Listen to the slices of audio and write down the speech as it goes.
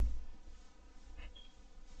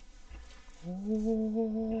Oh,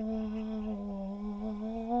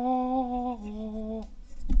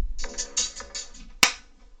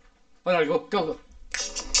 no, go.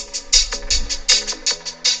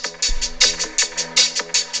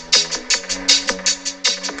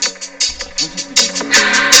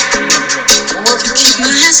 Keep my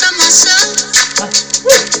hands on myself.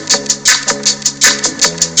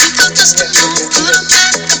 Pick up the stone, put them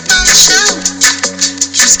back up on the shelf.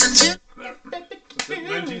 Just continue.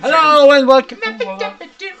 Hello and welcome.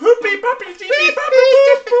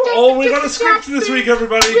 Oh, we got a script this week,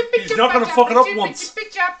 everybody. He's not going to fuck it up once.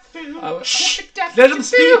 Let him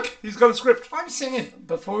speak. He's got a script. I'm singing.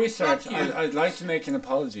 Before we start, I'd like to make an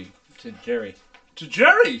apology to Jerry. To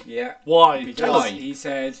Jerry? Yeah. Why? Because he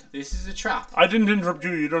said... This is a trap. I didn't interrupt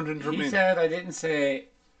you. You don't interrupt He me. said I didn't say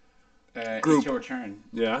Group. it's your turn.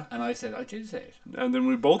 Yeah. And I said I did say it. And then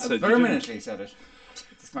we both I said you permanently said it.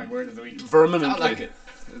 It's my word of the week. didn't. Verminantly. I like it.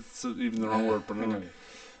 It's even the wrong word, but anyway.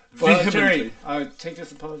 Well, Vehemently. Jerry, I take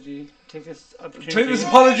this apology. Take this opportunity. Take this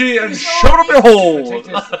apology and shut up your hole. Take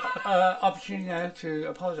this opportunity now to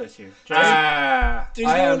apologise to you. Jerry, There's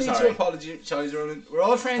I no am need sorry. to apologise, Ronan. We're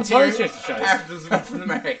all friends Apologise here. to Shaz. Apart from the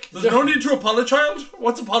Mark. There's no need to apologize.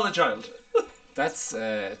 What's apologize? That's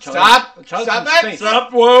child, Stop! child Stop from it! space.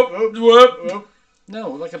 Stop. Whoop. No,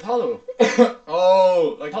 like Apollo.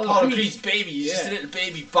 Oh, like Apollo Apollo Creed. Creed's baby. He's just a Yeah. little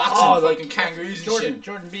baby boxing fucking kangaroos and Jordan. shit.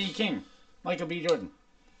 Jordan B. King. Michael B. Jordan.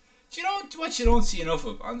 Do you know what you don't see enough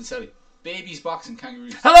of on the telly? Babies boxing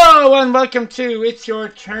kangaroos. Hello and welcome to It's Your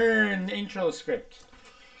Turn intro script.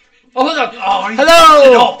 Oh, hold on. Oh,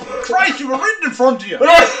 Hello. Christ, you were written in front of you.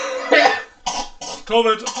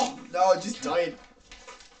 COVID. No, I just died.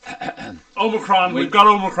 Omicron. We've got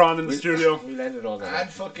Omicron in the studio. We let it all go. And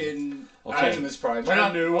fucking Okay. Optimus Prime. We're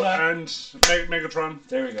not- And new and Megatron.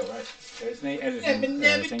 There we go. Right. There's me editing.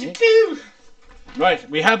 Never thingy. do. Right.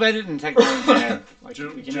 We have editing technology now.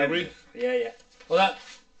 Do We can we? edit it. Yeah. Hold on.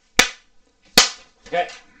 Okay.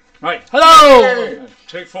 Right. Hello.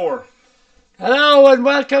 Take 4. Hello and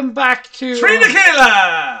welcome back to. Three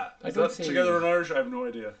Tequila! I Is don't that see- together in Irish? I have no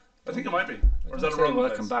idea. I think it might be. Or is that a Say wrong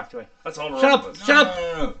welcome place? back to it. That's all Shut around up. place. Shut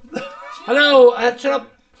up. No. Hello. Shut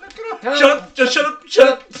up. Hello. Shut up! Just shut up! Shut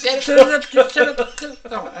up! Shut up.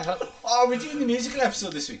 Shut up. Oh, we're doing the musical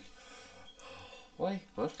episode this week. Why?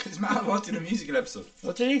 What? Because Matt wanted a musical episode.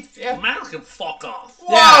 What did he? Yeah. Man can fuck off.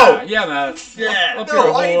 Whoa! Yeah, man. Yeah. Up your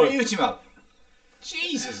No, I hole. agree with you, Mal.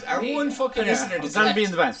 Jesus, our one fucking Yeah, listener that's that'll be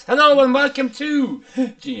in left. the advance. Hello and welcome to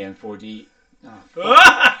GN4G.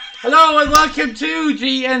 Hello and welcome to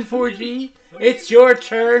GN4G. It's Your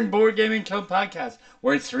Turn Board Gaming Club podcast,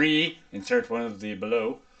 where 3, insert one of the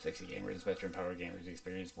below, sexy gamers, veteran power gamers,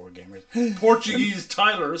 experienced board gamers, Portuguese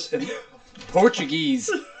tilers.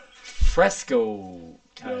 Portuguese fresco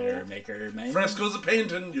tire maker, man. Frescoes of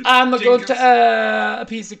painting. You I'm going dinkers. to a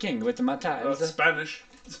piece of king with my tiles. That's Spanish.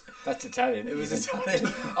 That's Italian. It was even.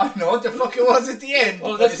 Italian. I know what the fuck it was at the end.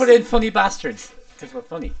 Oh, let's put in funny bastards. Because we're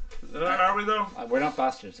funny. Are we though? We're not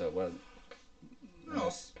bastards, though. Well,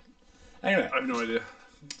 No. anyway. I have no idea.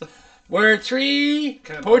 We're 3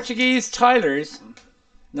 Can't Portuguese tilers,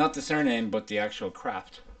 not the surname, but the actual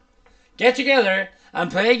craft, get together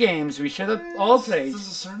and play games we should have all played, This is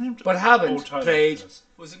a surname? but haven't Tyler. played.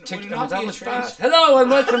 Was it, Tick- would it not that be a was trade? bad. Hello and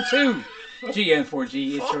welcome to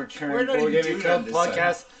GN4G. It's Your We're Turn not Board even Gaming doing Club that this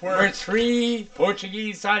podcast. We're 3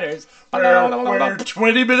 Portuguese tilers. We're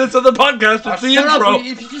 20 minutes of the podcast. It's the Shut up, intro.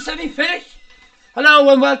 if you just let me finish. Hello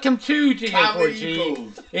and welcome to Comedy GN4G.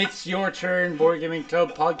 gold. It's Your Turn Board Gaming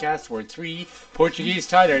Club podcast. We're 3 Portuguese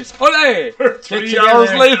tilers. Ole! Get 3 together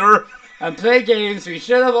hours later. and play games we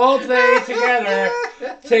should have all played together.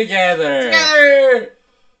 Together.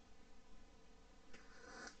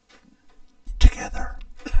 Together.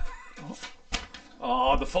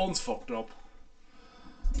 Oh, the phone's fucked up.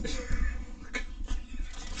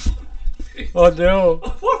 Oh no.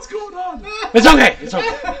 What's going on? It's okay. It's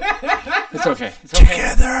okay. It's okay. It's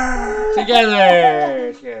okay.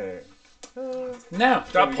 Together. Now. there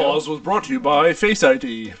That we go. pause was brought to you by Face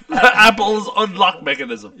ID, Apple's unlock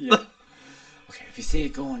mechanism. Okay, if you see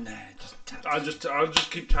it going, just tap. I'll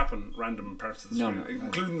just keep tapping random parts of the No, screen, no.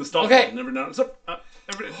 including the stop Okay. button every now and then.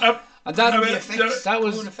 And that, Have The it- effects. that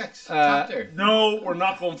was, Going effects. uh, Top there. No, we're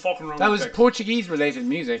not going fucking around. that with was text. Portuguese related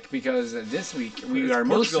music because this week we It's are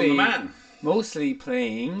Portugal mostly the man.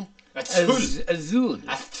 playing Azul. Azul.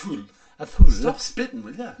 Azul. Azul. Stop spitting,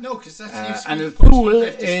 will ya? No, because that's And used Azul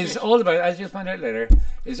to be is all about, as you'll find out later,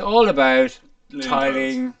 is all about Laying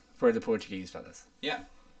tiling for the Portuguese fellas. Yeah.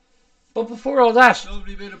 But before all that,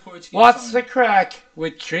 Lovely bit of Portuguese. what's song. the crack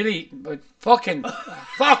with Trilly? But fucking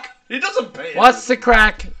fuck! He doesn't pay. What's the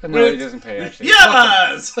crack? No, he With- doesn't pay actually. Yeah,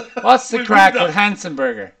 lads. What's the We've crack moved with Hanson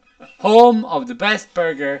Burger? Home of the best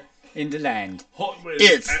burger in the land. on.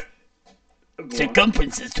 It's- Go on.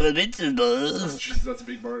 Circumference is 12 inches, boys. Jeez, that's a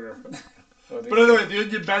big burger. But anyway, the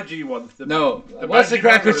onion badgie one. No, the what's the badgie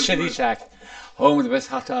crack burger with is Chili nice. Shack? Home of the best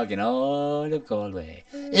hot dog in all of Galway.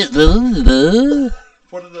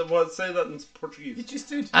 What? Say that in Portuguese. You just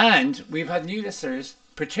did. And we've had new listeners,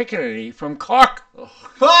 particularly from Cork.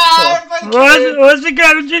 Ah, What's the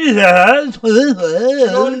crack with Chili Shack? You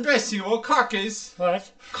know the best thing about Cork is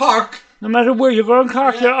What? Cork. No matter where you go in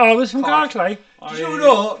Cork, Yeah. you're always from Cork. Cork, like. Do you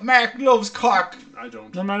know Mark loves Cork? I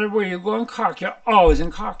don't. No matter where you go in Cork, you're always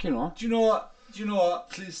in Cork, you know. Do you know what?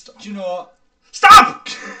 Please stop. Do you know what? Stop!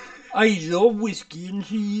 I love whiskey and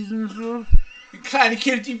cheese and stuff. You can't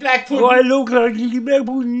kilty black Oh, I pudding. look like Lily Black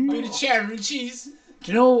pudding. Bit of cheddar and cheese.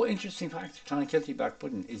 Do you know, interesting fact, Clonakilty black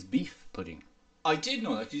pudding is beef pudding. I did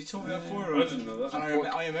know that because you told me that before. I didn't know that. And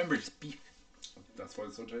I remember it's beef. That's why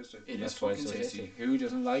it's so tasty. It is That's why fucking it's so tasty. tasty. Who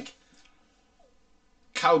doesn't like?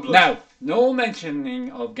 Cow blood. Now, no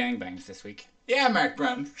mentioning of gangbangs this week. Yeah, Mark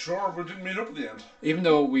Brown. Sure, we didn't meet up at the end. Even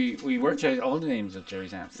though we worked out all the names of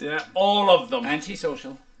Jerry's aunts. Yeah, all of them.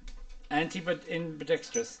 Antisocial,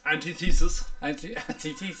 ambidextrous, Antithesis.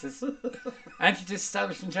 antithesis,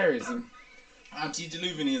 anti-establishmentarianism,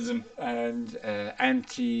 Anti-diluvianism. and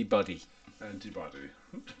antibody. Antibody.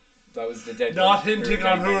 That was the dead Not one. We hinting were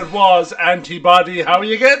on who gangbanging. it was. Antibody. How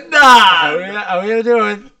you getting How on? are you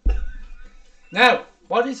doing? Now,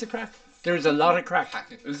 what is the crack? There's a lot of crack.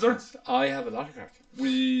 Is there? I have a lot of crack. Will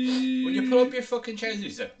you pull up your fucking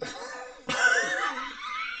trousers then?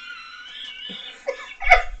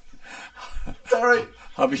 Alright.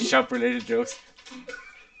 Hobby shop related jokes.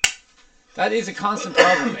 That is a constant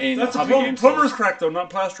problem in That's a hobby games. plumber's crack though, not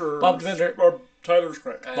plaster. Bob the Builder. Or Tyler's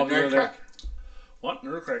crack. Bob the Nerd Builder. crack. What?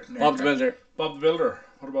 Nerd crack. Bob the Builder. Bob the Builder.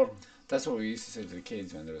 What about him? That's what we used to say to the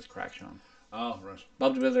kids when there was crack shown. Oh, right.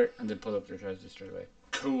 Bob the Builder, and they'd pull up their trousers straight away.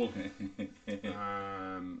 Cool.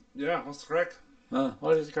 Yeah, what's the crack?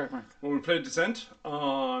 What is the crack, Mark? Well, we played Descent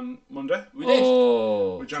on Monday. We did.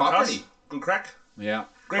 Oh, With John Properly. Cass. Good crack. yeah,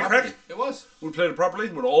 Great Properly. crack. It was. We played it properly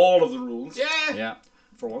with all of the rules Yeah. yeah.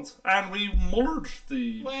 for once. And we mullered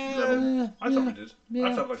the Well, level. I thought we did. yeah.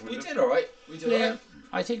 I felt like we We did. did alright. We did Yeah, alright.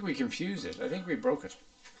 I think we confused it. I think we broke it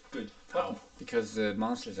Good. How? because the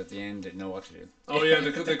monsters at the end didn't know what to do. Oh yeah,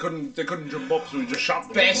 they couldn't jump up, so we just shot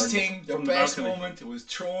them. Best thing, the From best balcony. moment was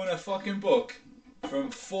throwing a fucking book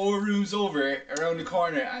from 4 rooms over around the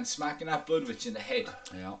corner and smacking that blood witch in the head.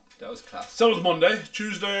 Yeah. That was class. So it was Monday.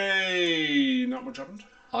 Tuesday, not much happened.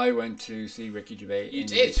 I went to see Ricky Gervais You in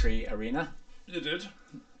did? the 3 Arena. You did.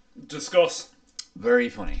 Discuss. Very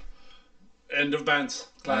funny. End of bands.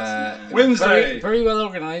 Class. Very, Wednesday. very well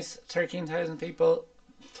organised. 13,000 people.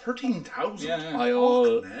 13,000. Yeah. I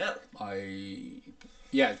all Fucking hell.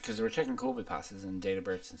 yeah, because they were checking COVID passes and date of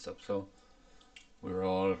births and stuff. So we were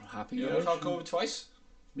all happy. You with ever it. caught COVID twice?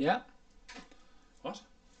 Yeah. What?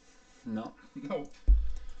 No. No.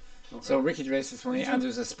 So Ricky Gervais is funny, and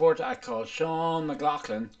there's a sport act called Sean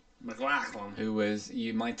McLaughlin, McLachlan. who was,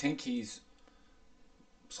 you might think he's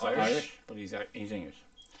Irish, but he's English.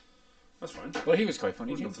 That's fine. But he was quite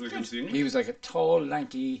funny Wouldn't too. have against the English. He was like a tall,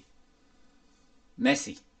 lanky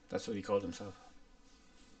Messi. That's what he called himself.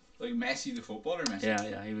 Like Messi the footballer, Messi.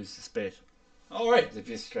 Yeah, he was a spit. Alright. If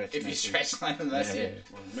you stretch If you Messi. stretch like Messi, Yeah.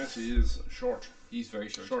 Well, Messi is short. he's very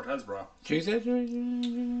short. Short has bra. Tuesday?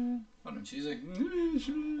 On Tuesday.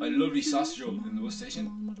 I had a lovely sausage roll in the bus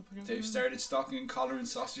station. They've started stocking collar and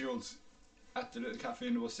sausage rolls at the little cafe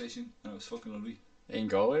in the bus station, and it was fucking lovely. In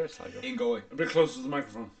Galway or Sligo? In Galway. A bit closer to the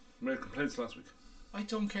microphone. Made complaints last week. I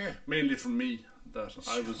don't care. Mainly from me that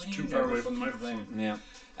I was What do too you far never away from the fucking microphone.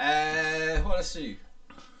 Yeah. What else do?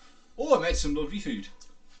 Oh, I made some lovely food.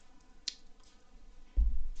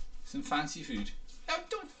 Some fancy food. Oh,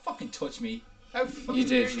 don't fucking touch me. How fucking You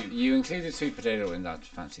dare did. you? You included sweet potato in that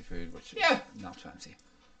fancy food, which is Yeah. not fancy.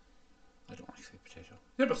 I don't like sweet potato.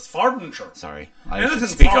 Yeah, but it's Fardin, sure. Sorry. I should Anything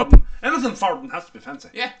speak Fardin. up. Anything Fardin has to be fancy.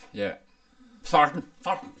 Yeah, Yeah. Farting.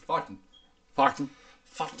 Fardin. farting. Farting.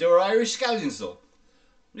 They were Irish scallions though.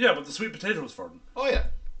 Yeah, but the sweet potato is Fardin. Oh yeah.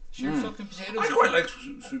 Sure, fucking potatoes. I are quite fun. like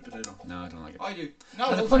sweet potato. No, I don't like it. I do. No,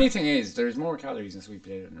 And the no, funny thing is, there's more calories in sweet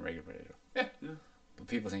potato than a regular potato. Yeah. But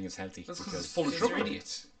people think it's healthy. That's because because it's full of they're sugar.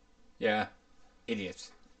 idiots. Yeah.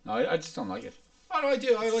 Idiots. No, I just don't like it. Oh no, I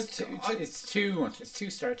do. I like. It's too much. It's too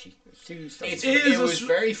starchy. It's too starchy. It was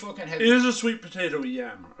very fucking heavy. Is a sweet potato a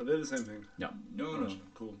yam? Are they the same thing? No. No.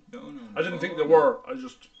 Cool. No. I didn't think they were. I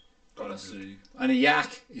just. Honestly. And a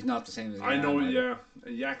yak is not the same as a I yam know, either. yeah. A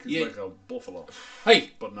yak is Yeah. like a buffalo,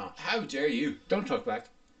 Hey, but not. How dare you? don't talk back.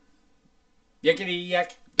 Yakety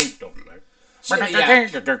yak.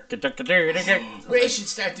 Ray should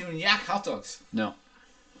start doing yak hot dogs. No.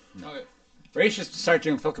 Okay. Ray should start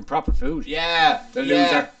doing fucking proper food. Yeah. The yeah,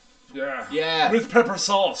 loser. Yeah. Yeah. With pepper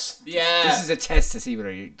sauce. Yeah. This is a test to see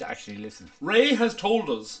whether you actually listen. Ray has told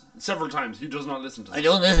us several times he does not listen to us.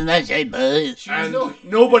 don't listen to that shit, bud. And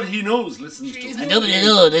nobody he knows listens to She's us. no-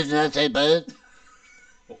 listen to that shit, bud.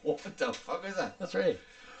 What the fuck is that? That's right.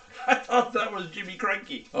 I thought that was Jimmy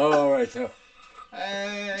Cranky. Oh, right. So.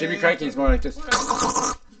 Jimmy Cranky is more like this.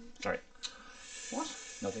 Sorry. What?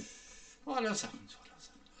 Nothing. What else happens?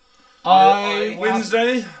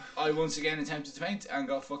 Wednesday. I once again attempted to paint and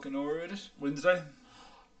got fucking over with it. Wednesday.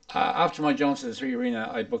 After my jumps to the Three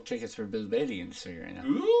Arena, I booked tickets for Bill Bailey in the Three Arena.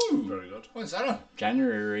 Ooh. Very good. When's that on?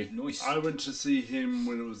 January. Nice. I went to see him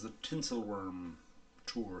when it was the Tinsel Worm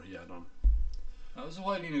tour he had on. That was a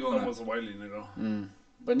while ago That now. was a while ago.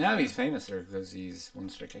 But now he's famous there because he's won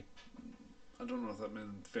Strictly. I don't know if that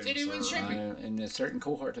meant famous. Did he win or- Strictly? In a certain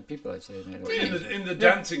cohort of people, I'd say. In the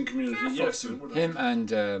dancing community, yes. it would have. Him and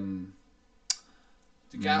The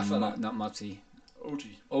gaff fella. not Motsi,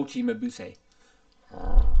 Oti. Oti Mabuse.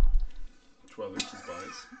 12 inches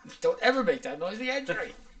buys. Don't ever make that noise again,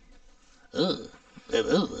 Jerry.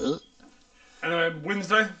 Anyway,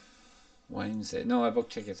 Wednesday. Wednesday. No, I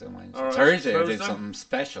booked tickets on Wednesday. All right, Thursday, I did Thursday? something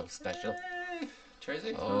special.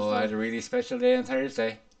 Thursday? Oh, I had a really special day on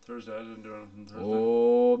Thursday. Thursday, I didn't do anything Thursday.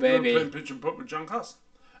 Oh, You were playing baby. pitch and putt with John Coss.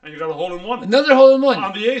 And you got a hole in one. Another hole in On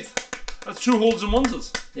one. the 8th. That's 2 holes in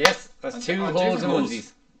onesies. Yes, that's On- 2 on holes in different holes.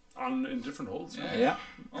 onesies. In different holes. Yeah. Yeah,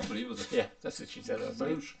 Unbelievable. yeah, that's what she said. Last night.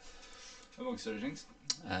 Boosh. Amongst other things.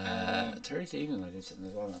 Thursday evening, I did something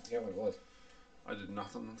as well. I forget what it was. I did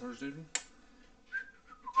nothing on Thursday evening.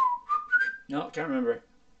 No, can't remember.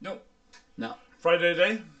 No. No. Friday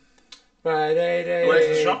day. Friday day. Went to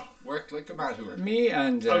the shop. Worked like a mad whore. Me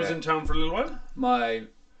and I was in town for a little while. my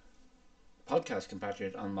podcast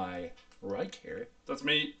compatriot on my right here. That's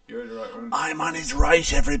me. You're the right one. I'm on his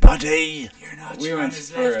right, everybody. You're not. We went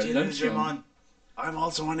for a luncheon. I'm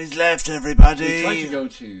also on his left, We everybody. tried to go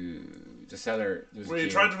to the cellar. There was a We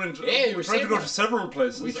queue. tried to win. Yeah, you we were tried to saying go that. to several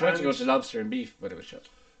places. We tried to go and to Lobster and Beef, but it was shut.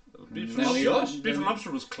 Beef and No, Lobster. we- Beef and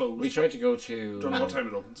Lobster was closed. We tried to go to Don't know what time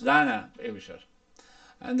it opens. Lana, it was shut.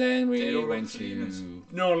 And then They we don't went open for the evenings. to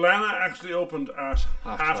No, Lana actually opened at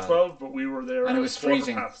half 12, but we were there And at it was quarter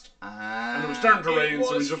freezing. past. And it was starting to rain,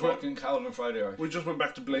 so we was just went- fucking cold on Friday, right? We just went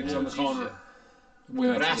back to Blake's on the Jesus. corner. we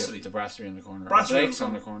went Brasserie. to the brasserie in the corner. Brasserie in Blake's the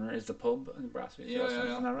on the corner is the pub and the brasserie. Yeah,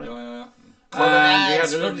 Isn't that right? yeah. And we had Cullinans a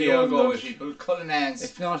for lovely the old Galway lunch. people. Cullinans.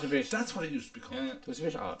 It's not a bit. That's what it used to be called. Yeah. It was a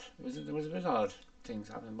bit odd. There was a bit odd things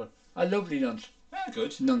happening, but a lovely lunch Yeah,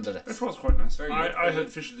 good. nonetheless. It was quite nice. Very good, I very had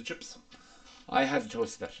good. fish with the chips. I had a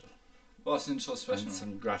toast special What's in so special? and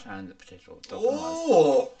some gratin and potato.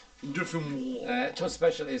 Oh, Different Toast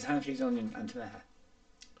special is ham, cheese, onion, and tomato.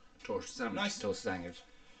 toast sandwich. nice. Toast sandwich.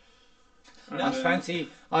 And,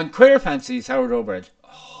 On queer fancy sourdough bread.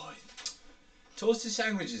 Toasted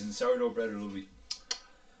sandwiches and sourdough bread are lovely.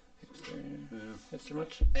 That's too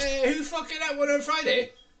much. Who fucking had one on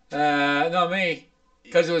Friday? Not me.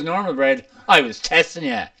 Because it was normal bread. I was testing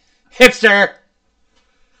you. Hipster!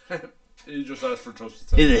 You just asked for toasted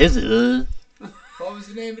sandwich. Is it? What was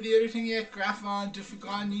the name of the other thing yet? Graffon,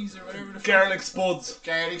 Duffiganis or whatever the fuck? Garlic spuds.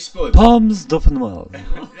 Garlic spud. Palms duffing well.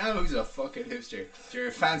 Now who's a fucking hipster? You're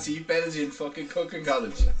a fancy Belgian fucking cooking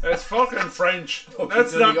college. It's fucking French. Up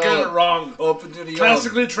Let's in not get Donegal. it wrong. Up into the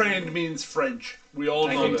Classically trained means French. We all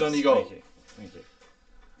Thank know you. this. Donegal. Thank you. Thank you.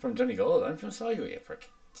 From Donegal. I'm from Sligo, you prick.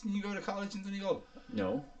 Didn't you go to college in Donegal?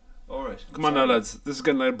 No. Alright. Come on now, lads. This is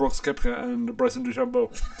getting like Brooks Koepka and Bryson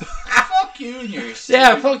DeChambeau. Fuck you and your Yeah,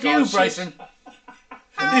 stupid fuck you, God shit. Bryson.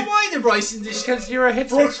 How am I the Bryson this Because you're a hipster.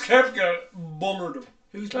 Brooks Koepka bullered him.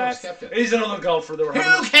 Who's Class. Brooks Koepka? He's another golfer. They were Who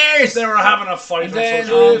having, cares? they were having a fight And or then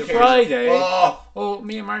something. on Friday, Oh,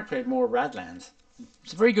 me and Mark played more Radlands.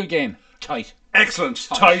 It's a very good game. Tight. Excellent.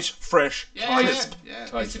 Tight. Fresh. yeah, crisp. yeah.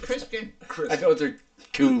 Tight. It's a crisp game. I know they're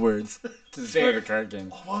cool words to describe a card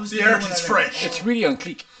game. What was The other earth one is I fresh. It's really on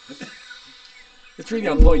clique. It's really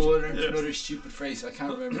on point. Oh, I learned another stupid phrase. I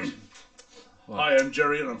can't remember it. I am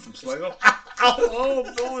Jerry and I'm from Sligo.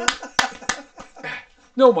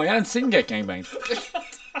 No, my aunt's didn't get gangbanged.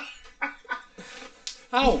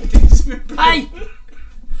 Ow! Hey! Hey!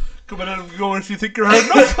 Come on and go if you think you're hard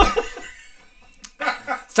enough.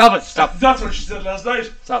 Stop it! Stop! That's what she said last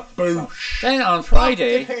night. Stop! Boosh. Then on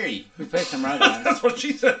Friday, Perry. we played some Radlands. That's what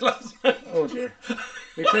she said last night. Oh dear.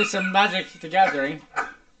 We played some Magic the Gathering.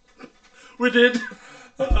 We did.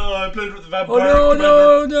 I played with the vampire. Oh no,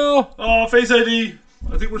 commander. no, no! Oh, Face ID.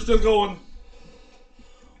 I think we're still going.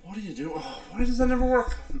 What do you do? Oh, why does that never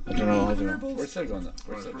work? I don't know. We're still going though.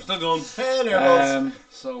 We're still going. Hey there, boss.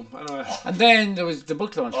 So, anyway. And then there was the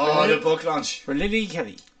book launch Oh, the book launch. for Lily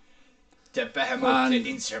Kelly. The Behemoth, And the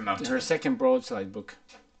insurmountable. Her second broadside book.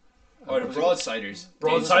 Oh, the Broadsiders.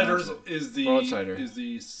 Broadsiders is the... Broadsider. Is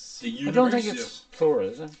the The I don't think universe. it's plural,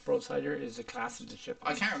 is it? Broadsider is a class of the ship.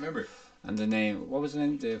 I can't remember. And the name, what was the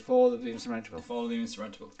name? The Fall of the Insurmountable. The Fall of the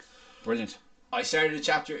Insurmountable. Brilliant. I started a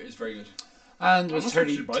chapter. It was very good. And was must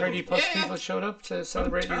 30 actually buy those 30 plus Yeah. people showed up to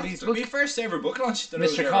celebrate Lily's book. My first ever book launch. that I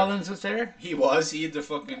was Mr. ever- Collins was there. He was. He had the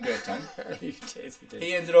fucking great time. he did, he did.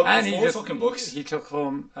 He ended up And with he 4 just- fucking books. He took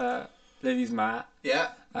home Lily's ma, Yeah.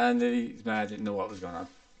 and Lily's ma didn't know what was going on.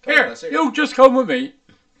 Oh, Here, that's it. you just come with me.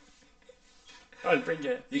 I'll bring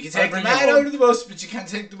you. You can I'll take the bring you man home. out of the bus, but you can't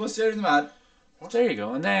take the bus out of the man. There you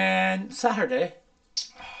go. And then Saturday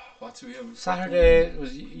What do we have? Saturday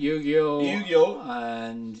was Yu-Gi-Oh! Yu-Gi-Oh!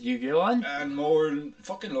 And Yu-Gi-Oh! On. And more,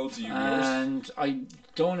 fucking loads of Yu-Gi-Ohs. And I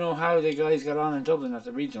don't know how the guys got on in Dublin at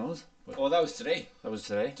the regionals, but Oh, that was today. that was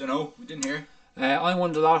today. Don't know. We didn't hear. I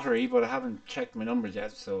won the lottery, but I haven't checked my numbers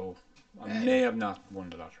yet, so I may have not won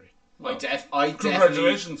the lottery. I definitely,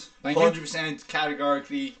 Congratulations. Thank you. 100%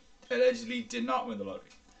 categorically, allegedly did not win the lottery.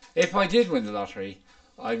 If I did win the lottery,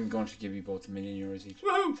 I'm going to give you both €1,000,000 each.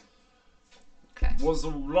 Woohoo! Was the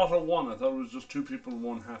Lotto one? I thought it was just 2 people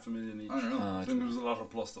won $500,000 each. I don't know. Oh, I think it was a Lotto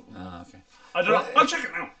Plus that was. Ah, okay. I don't know. I'll check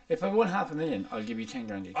it now. If I won $500,000, I'll give you 10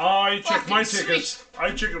 grand each. I checked my Fucking ticket. sweet.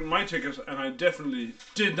 I checked my ticket, and I definitely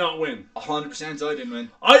did not win. 100% I didn't win.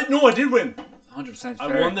 I did win. 100% I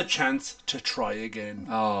fair. won the chance to try again.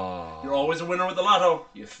 Oh, You're always a winner with the Lotto.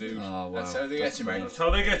 You fool. Oh, wow. That's how they That's get you, man. That's how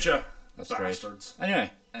they get you. that's great. Bastards. Anyway,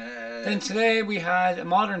 then today we had a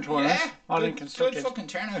modern tournament, Yeah, modern good constructed, fucking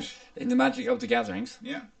turnout. in the Magic of the Gatherings.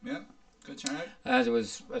 Yeah, good turnout. There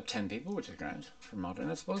was 10 people, which is grand for modern,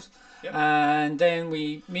 I suppose. Yep. And then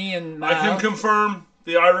me and Mal. I can confirm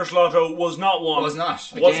the Irish Lotto was not won. Was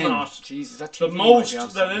not. Was Again, not. Jesus, that The TV most might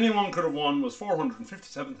be that on anyone could have won was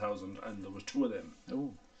 457,000, and there was 2 of them.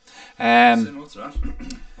 something. What's that?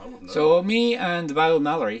 I wouldn't know. So me and the Val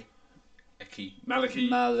Mallory, A key. Malachy.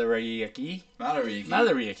 Mallory,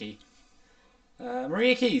 Mallory.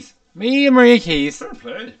 Maria Keys. Me and Maria Keys. Fair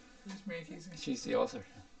play. She's the author.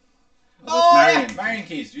 Oh, that's yeah. Marion. Marion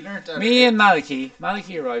Keys. You learned that. Me and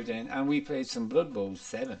Malachy arrived in, and we played some Blood Bowl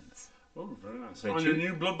 7s. Oh, very nice. Played On 2. your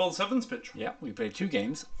new Blood Bowl 7s pitch. Yeah, we played 2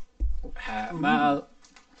 games. Mal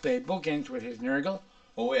played both games with his Nurgle,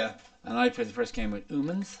 Oh, yeah. and I played the first game with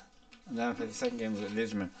Umans, and then I played the second game with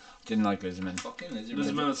Lizardman. Didn't like Lizardman. Fucking This is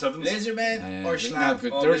Lizardman. minute 7s. Lizardman or Didn't have Schlab.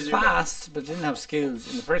 good. Oh, They were Lizardman. fast, but didn't have skills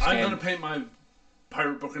in the first I'm game. going to paint my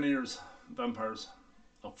Pirate Buccaneers vampires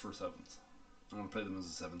up for 7s. I'm going to play them as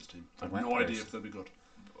a 7s team. I have no Vampires. idea if they'll be good.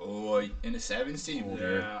 Oh, in a 7s team. Oh,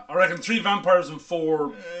 Yeah, I reckon 3 vampires and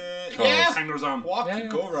 4 Yeah. hangers on. What Yeah, could yeah.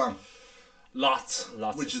 go wrong? Lots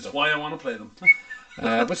Lots which of is stuff. why I want to play them.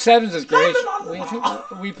 But 7s is great.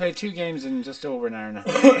 We played 2 games in just over an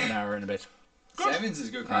hour and a bit. 7s is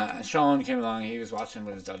good crack. And Sean came along. He was watching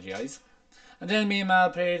with his dodgy eyes. And then me and Mal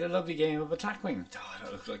played a lovely game of Attack Wing. Oh,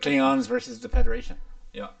 that looks like Klingons versus the Federation.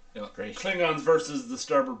 Yeah. Great. Klingons versus the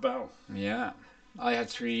starboard bow. Yeah. I had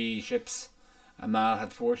 3 ships, and Mal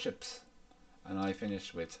had 4 ships. And I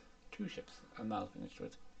finished with 2 ships, and Mal finished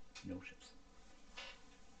with no ships.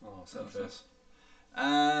 Oh, sad face.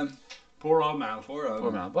 Poor Poor old Mal.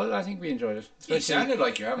 Poor Mal. But I think we enjoyed it. You sounded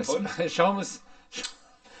like you're having fun. Sean was...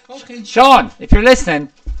 Okay. Sean, if you're listening,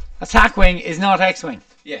 Attack Wing is not X-Wing.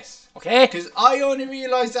 Yes. Okay? Because I only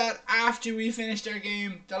realised that after we finished our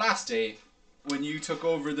game the last day, when you took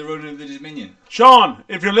over the run of the Dominion. Sean,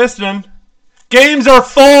 if you're listening, games are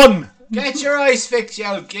fun! Get your eyes fixed, you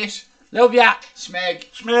old git. Love ya. Schmeg.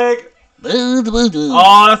 Schmeg.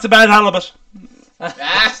 Oh, that's a bad halibut.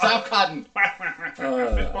 Stop cotton.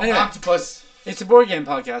 Anyway, Octopus. it's a board game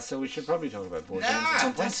podcast, so we should probably talk about board games at Nah,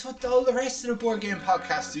 some point. that's what all the rest of the board game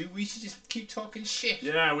podcasts do. We should just keep talking shit.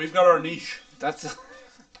 Yeah, we've got our niche. That's...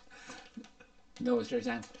 No, it's Jerry's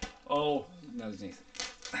hand. Oh, No, his knees.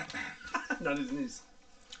 not his knees.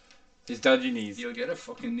 His dodgy knees. You'll get a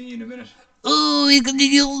fucking knee in a minute. Oh, he's gonna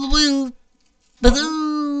do all the will. I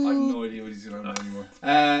have no idea what he's doing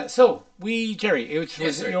anymore. So, Jerry, it was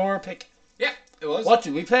Yes, sir. your pick. Yeah, it was. What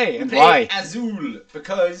did we play and We why? played Azul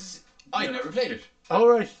because I never played it. All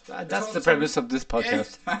right, that's all the I'm premise of this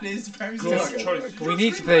podcast. Yeah, that is the premise of Good the choice. We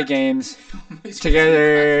need to play games podcast.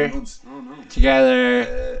 together. Oh, no.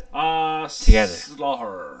 together. Together.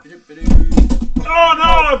 Slaughter. Oh, no,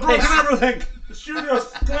 I've broken everything. The studio's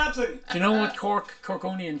collapsing. Do you know what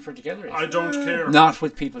Corkonian for together is? I don't care. Not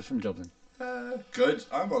with people from Dublin. Good.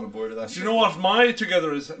 I'm on board with that. Do you know what my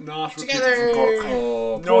together is? Not with Together. people from Cork.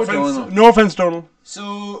 Oh, No poor offense, Donald. no offense, Donald.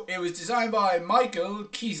 So it was designed by Michael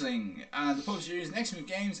Kiesling, and the publisher is Next Move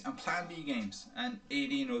Games and Plan B Games, and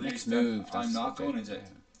 18 others. Next that Move, I'm that's not okay. going into.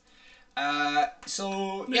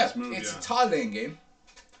 So Next yeah, Move, it's yeah. a tile laying game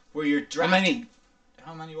where you're How drafting. many?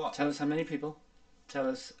 How many what? Tell us how many people. Tell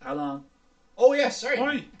us how long. Oh yeah, sorry.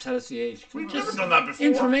 Why? Tell us the age. We've never done that before.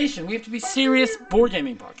 Information. We have to be serious board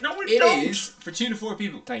gaming podcast. No, we It don't. is for 2 to 4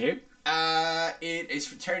 people. Thank you. It is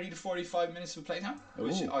for 30 to 45 minutes of playtime,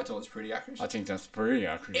 which Ooh. I thought was pretty accurate. I think that's pretty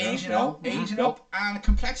accurate. Age and yeah. up, age and Yeah. up, and a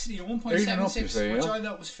complexity of 1.76, Age and up, you say, which yeah. I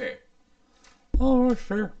thought was fair. Oh, that's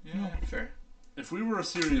fair. Yeah, fair. If we were a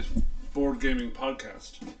serious board gaming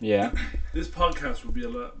podcast, Yeah. this podcast would be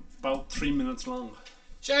about 3 minutes long.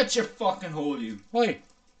 Shut your fucking hole, you. Why?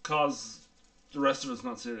 Cause the rest of it's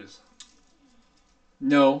not serious.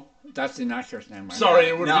 No, that's inaccurate now, man. Sorry,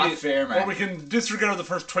 it would Not be fair, man. Or we can disregard the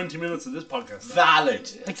first 20 minutes of this podcast. Valid.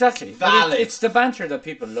 Exactly. But Valid. it's the banter that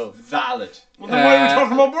people love. Valid. Well, then why are we Uh,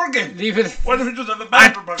 talking about board games? Leave it. Why don't we just have a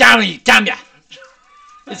banter podcast? Damn ya!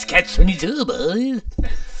 It's catch 22, boys.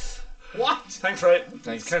 What? Thanks, Ray.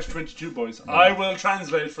 Thanks. It's Catch 22, boys. I will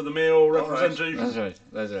translate for the Mayo representation. That's right.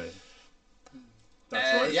 That's right.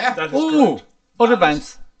 That's right. yeah. That is Ooh, correct. other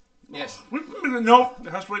bands. Yes. No, it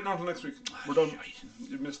has to wait until next week. We're done.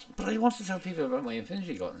 You missed. But I want to tell people about my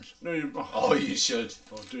Infinity Gauntlet. No, you. Oh, you should.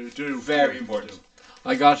 Do. Very important.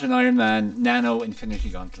 I got an Iron Man Nano Infinity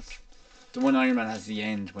Gauntlet. The one Iron Man has the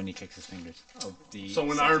end when he clicks his fingers. Of the So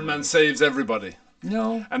when Iron Man saves everybody,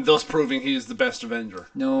 No, and thus proving he is the best Avenger.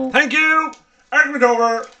 no. Thank you. Argument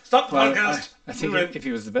over. Stop the Well, podcast. I think We win. if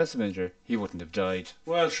he was the best Avenger, he wouldn't have died.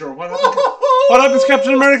 Well, sure. What happens? What happens,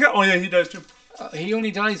 Captain America? Oh yeah, he dies too. He only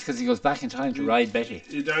dies because he goes back in time to ride Betty.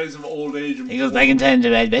 He dies of old age. And He goes back in time to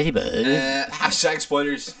ride Betty, bud. Hashtag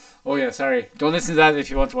spoilers. Oh yeah, sorry. Don't listen to that if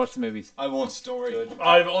you want to watch the movies. I won't story.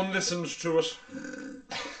 I've unlistened to it.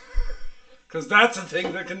 Because that's a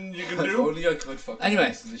thing that you can do. Only I could fucking Anyway,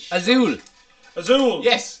 listen to this shit. Azul. Azul.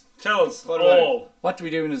 Yes. Tell us What about all. What do we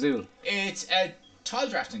do in Azul? It's a tile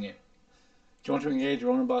drafting game. Do you want to engage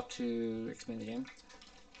Ronabot to explain the game?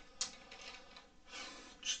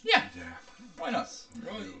 Yeah. Why not?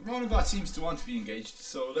 Ronabot seems to want to be engaged,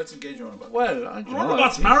 so let's engage Ronabot. Well, I don't know.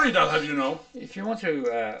 Ronabot's married, I'll have you know. If you want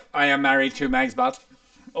to, I am married to Magsbot.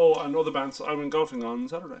 Oh, and other bands. I went golfing on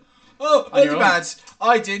Saturday. Oh, On your other own. bands.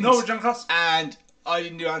 I didn't. No, John Cost. And I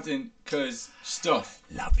didn't do anything because stuff.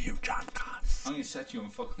 Love you, John Coss. I'm going to set you on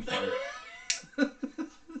fucking fire.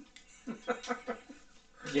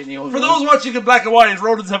 For those watching in black and white,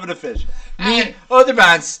 Rodin's having a fit. And other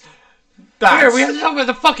bands. Here, we have to talk about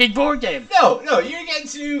the fucking board game. No, you're getting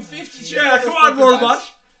to 50. Yeah, come on, Ronabot.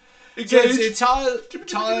 So it's a tile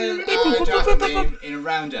drafting game in a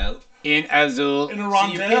roundel. In Azul. In a So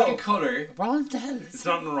you pick a rondel. colour. Rondell. It's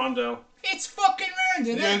not in a rondel. It's fucking round,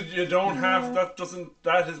 isn't it? You don't have that.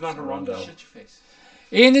 That is not a rondel. Shut your face.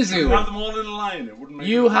 In You Azul, have them all in a line. It wouldn't make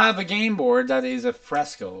you sense. have a game board that is a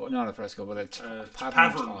fresco. Not a fresco, but a pattern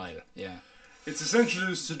pattern. tile. Yeah. It's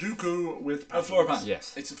essentially Sudoku with A floor plan.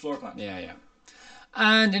 Yes. It's a floor plan. Yeah, yeah.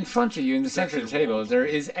 And in front of you, in the center of the table, there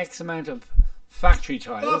is X amount of factory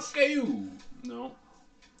tiles. Fuck you. No.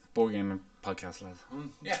 Board game podcast, lads.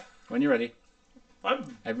 Yeah. When you're ready.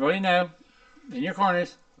 I'm, Everybody now, in your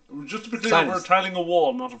corners. just to be clear, Silence. we're tiling a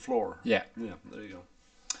wall, not a floor. Yeah. Yeah, there you go.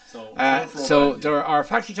 So, So there are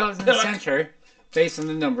factory tiles in the center based on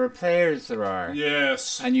the number of players there are.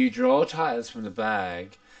 Yes. And you draw tiles from the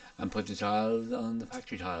bag and put the tiles on the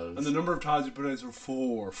factory tiles. And the number of tiles you put out are 4.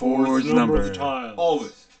 Four Four is is the number number. of tiles.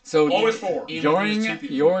 Always. So Always 4. during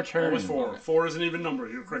your turn, Always 4. 4 is an even number.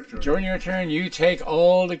 You're correct, George. during your turn, you take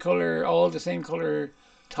all the same color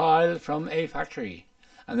tile from a factory,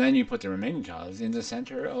 and then you put the remaining tiles in the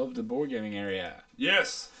center of the board gaming area.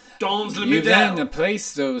 Yes. Dawn's let You me down. then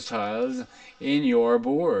place those tiles in your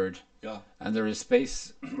board, Yeah. and there is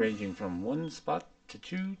space ranging from 1 spot to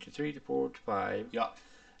 2 to 3 to 4 to 5. Yeah.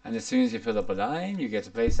 And as soon as you fill up a line, you get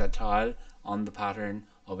to place that tile on the pattern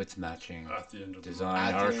of its matching At the end of the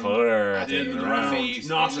design At or the end- color at at the the end end of of the the round. phase.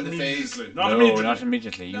 Not Into the phase. immediately. Not No, immediately. not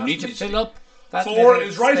immediately. You Not need to immediately. fill up that 4 little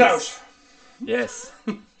is right space. out. Yes.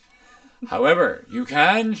 However, you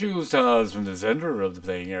can choose tiles from the center of the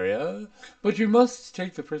playing area, but you must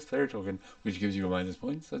take the first player token, which gives you minus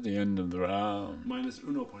points at the end of the round. Minus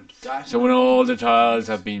uno point. So when all the tiles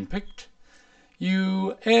have been picked,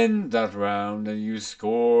 you end that round and you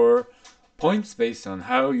score points based on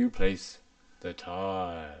how you place the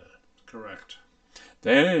tile. Correct.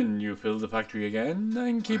 Then you fill the factory again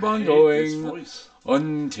and keep I on hate going this voice.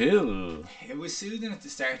 Until It was soothing at the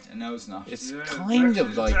start, and now it's not. it's Yeah, kind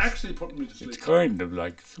of like it's actually putting me to sleep. it's kind of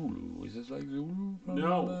like Zulu. Is it like Zulu? From,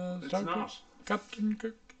 No, it's Star Trek? not. Captain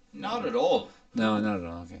Kirk. Not at all. No, not at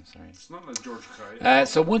all. Okay, sorry. It's not like George Takei.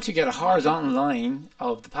 So once you get a horizontal line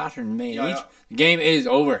of the pattern made, Yeah. the game is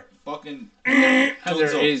over. Fucking. And Guns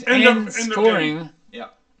there up. is End of end game. scoring. Yeah.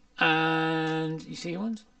 And you see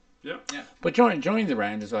ones. Yeah. But during the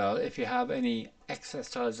round as well, if you have any excess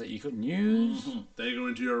tiles that you couldn't use, They go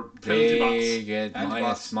into your penalty they box. get Penalty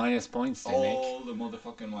box. minus points they make. All the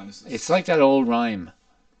motherfucking minuses. It's like that old rhyme,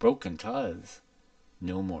 broken tiles,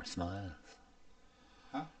 no more smiles.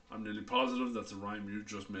 I'm nearly positive that's a rhyme you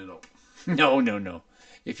just made up. No.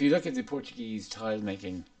 If you look at the Portuguese tile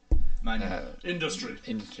making Man, Industry.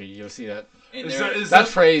 industry, you'll see that in Is there- that, is that that,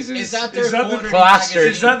 phrase is that their is that the quarterly plastered-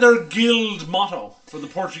 magazine? is that their guild motto for the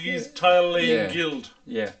Portuguese tile laying Yeah. guild?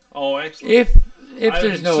 yeah. Oh, excellent. If I'm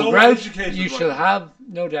there's no so grout, educated you right shall now. have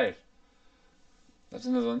no doubt. That's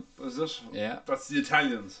another one. Is it? Yeah. That's the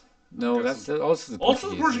Italians. No, guessing. that's also the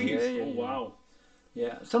Also Portuguese. the Portuguese. Yeah, Oh, wow.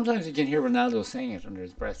 Yeah. Sometimes you can hear Ronaldo saying it under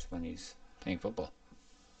his breath when he's playing football.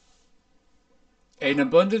 An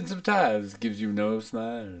abundance of tiles gives you no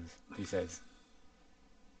smiles, he says.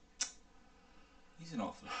 He's an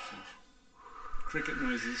awful shit. Cricket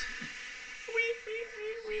noises.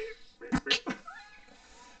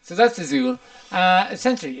 So that's Azul.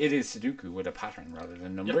 Essentially, it is Sudoku with a pattern rather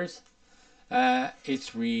than numbers.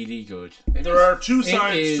 It's really good. There are two It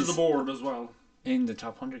sides to is- the board as well. In the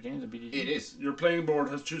top 100 games of BDG. It is. Your playing board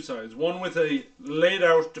has two sides. One with a laid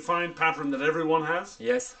out, defined pattern that everyone has,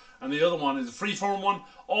 Yes. and the other one is a free-form one.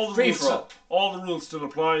 All the Free rules, for all. all the rules still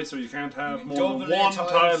apply, so you can't have can more double than your one tiles.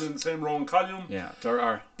 tile in the same row and column. Yeah, there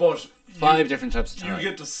are But 5 different types of you tiles.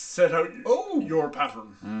 get to set out Oh. your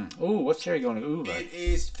pattern. Oh, what's Jerry going to ooh about? It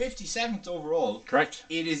is 57th overall. Correct.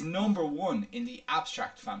 It is number 1 in the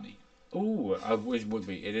abstract family. Ooh, it would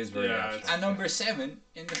be. It is very Yeah, abstract. And number 7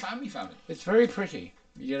 in the family. It's very pretty.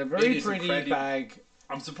 You get a It very is pretty incredible. bag.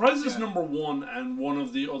 I'm surprised it's Yeah. number one and one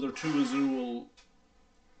of the other two Azul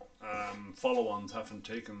follow-ons haven't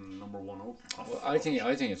taken number one off. Well, I think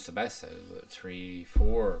it's the best out of the 3,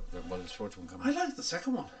 4. Well, the fourth one I coming. like the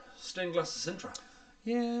second one. Stained Glass Sintra.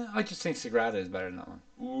 Yeah, I just think Sagrada is better than that one.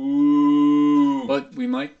 Ooh. But we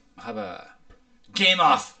might have a Game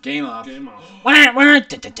off. game off. Game off. And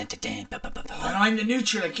I'm the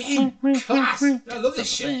neutral again. Class. I love this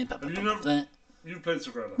shit. You've played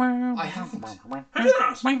Sagrada. I haven't. Have you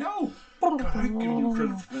not? No. God, I'm giving you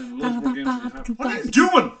credit for playing loads more games than you have. What are you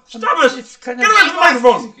doing? Stop it! It's kind Get of away from the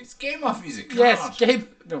microphone! Music. It's game off music. yes, game.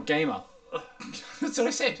 No, game off. That's what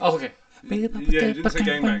I said. Oh, okay. Yeah, you didn't say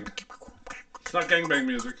gangbang. It's not gangbang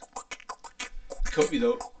music. Could be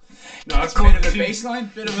though. No, that's Bit called of the a theme, bass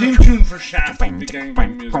line. Bit of theme a. tune for Shaft. The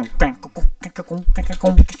gangbang music.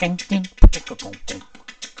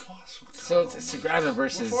 So it's Sagrada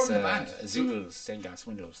versus We're forming a band. Azul Stained Glass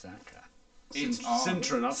Windows Sintra. It's on.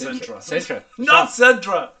 Sintra, not Centra. Sintra. Not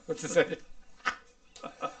Centra! What's it say?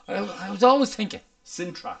 I was always thinking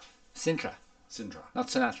Sintra. Sintra, Sintra. not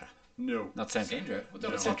Sinatra, No. not Sintra. Sindra. What the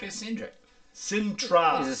No. fuck is Sindra? Is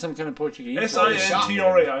Sintra. it some kind of Portuguese?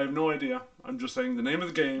 Sintra. I have no idea. I'm just saying the name of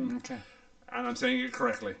the game, Okay. and I'm saying it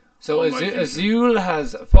correctly. So Unlike Azul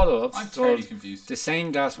has follow-ups I'm totally called confused. The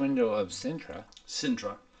Stained Glass Window of Sintra.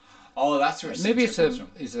 Sintra. Oh, that's where. Maybe Sintra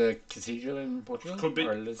it's comes a cathedral in Portugal Could be.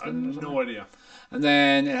 or I have Lisbon. or something. no idea. And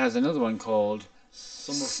then it has another one called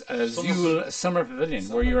Summer. Azul Summer Pavilion,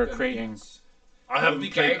 from. where you are creating. I haven't Be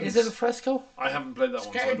played. gardens. Is it a fresco? I haven't played that It's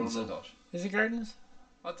one, so I gardens, I don't know. thought. Is it gardens?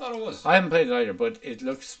 I thought it was. I haven't played it either, but it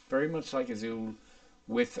looks very much like Azul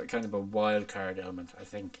with a kind of a wild card element, I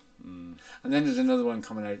think. And then there's another one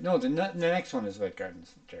coming out. No, the next one is about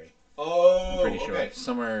gardens, Jerry. Oh, I'm pretty sure. okay.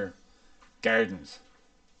 Summer Gardens.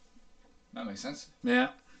 That makes sense. Yeah.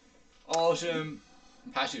 Autumn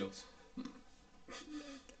patios.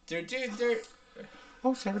 They're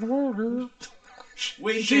Oh, saving the world.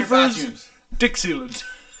 winter Shivers. bathrooms. Dixieland.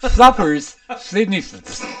 Floppers. Sydney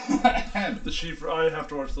flippers. The Schiefer. I have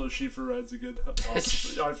to watch those Schiefer ads again off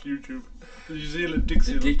YouTube. The New Zealand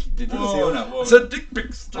Dixieland. Whoa, no, whoa. It's a dick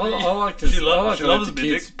pics. To I me. like to, She I like she to loves let the me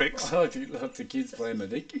kids, dick pics. I like to let the kids play my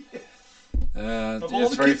dick. Of all It's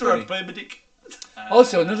the very kids around funny. playing my dick.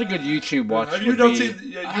 Also, another good YouTube watch. Have you would not be- seen?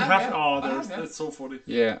 Yeah, you I have. have, Oh, I there's, have. that's so funny.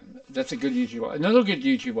 Yeah, that's a good YouTube watch. Another good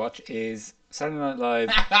YouTube watch is Saturday Night Live.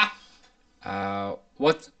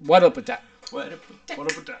 What up with that? What up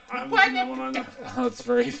with that? I haven't seen that one either. Oh, it's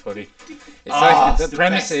very funny. It's Ah, like it's the the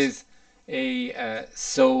premise best. is a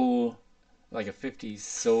soul, like a 50s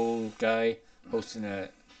soul guy hosting a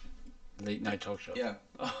late night talk show. Yeah.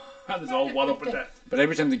 That is all one up with that. But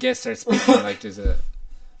every time the guest starts speaking, like there's a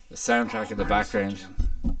soundtrack in the background.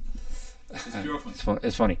 It's pure fun.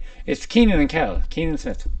 It's funny. It's Keenan and Kel. Keenan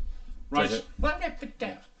Smith. Right.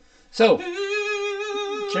 So,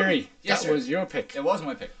 Jerry, Yes, that sir. was your pick. It was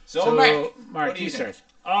my pick. So, So, Mark, Mark, what do you you think? start.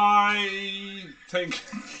 I think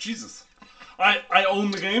Jesus. I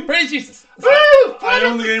own the game. Praise Jesus. I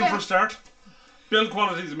own the game for a start. Build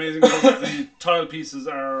quality is amazing because the tile pieces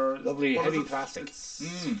are Lovely, what is heavy it? plastic. It's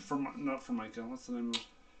not for Micah. What's the name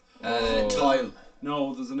of it? Tile.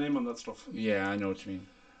 No, there's a name on that stuff. Yeah, I know what you mean.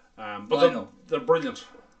 But I know. they're brilliant.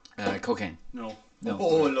 Cocaine. No.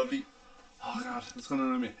 Oh, lovely. Oh god, it's gonna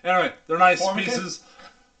annoy me. Anyway, they're nice Formica? pieces.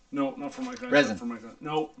 No, not for Micah. Resin. Not for Micah.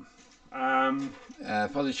 No.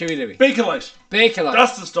 Father Chewy Libby. Bakelite. Bakelite.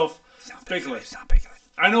 That's the stuff. It's Bakelite. not Bakelite.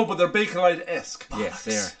 I know, but they're Bakelite-esque. Yes,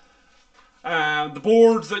 they are. The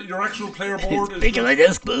boards that your actual player board is. Bakelite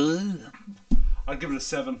esque, bud. I'll give it a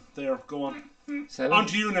 7. There, go on. 7. On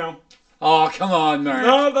to you now. Oh, come on, Mark.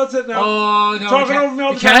 No, that's it now. Oh, no. Talking over me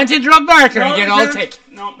all You the time. can't interrupt Mark or No, you get you all can't. tick.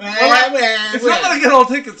 No. It's not that I get all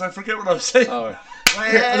tickets. I forget what I was saying. Oh,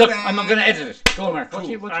 here, look, I'm not going to edit it. Go, Mark. What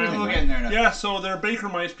do you We'll think, Mark? Getting there now. Yeah, so they're Baker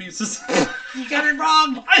mice pieces. You got it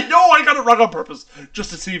wrong. I know I got it wrong on purpose,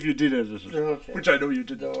 just to see if you did edit it, Okay. which I know you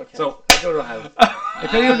did. Okay. So I don't know how.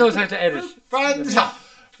 If anyone knows how to edit. From the top.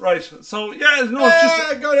 right, so yeah, no,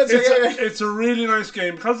 it's Go it's a really nice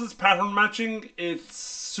game because it's pattern matching. It's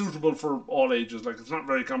suitable for all ages. Like it's not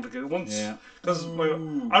very complicated. Once Yeah. because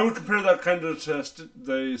I would compare that kind of to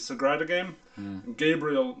the Sagrada game.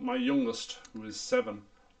 Gabriel, my youngest, who is 7,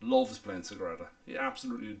 loves playing Sagrada. He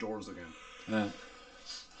absolutely adores the game. Yeah.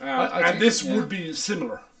 And think- this yeah. would be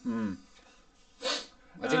similar.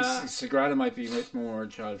 I think Sagrada might be a bit more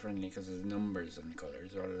child friendly because of the numbers and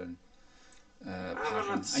colours rather than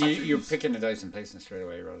patterns. And you're picking the dice and placing it straight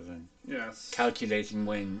away rather than Yes. calculating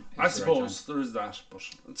when. I is the right suppose there is that, but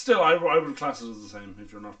still, I would class it as the same.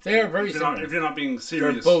 If you're not, They are very if you're not, similar. if you're not being time.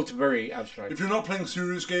 serious, They're both very abstract. if you're not playing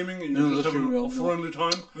serious gaming and No, you're just that's having real, a no. friendly time,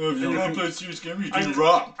 If and you're you not can- playing serious game, you and do you-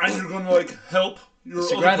 wrong. and you're going to like help your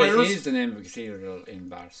other Sagrada players. is the name of a cathedral in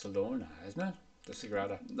Barcelona, isn't it? The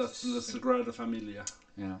Sagrada. That's the Sagrada Familia,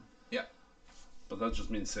 Yeah. but that just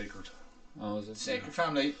means sacred, Oh, is it? Sacred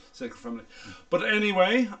family. sacred family. But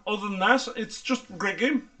anyway, other than that, it's just a great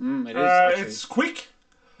game. It is. Actually. It's quick.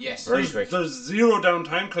 Yes. Very quick. There's zero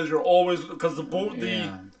downtime because you're always because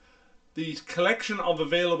Yeah. the collection of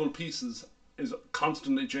available pieces is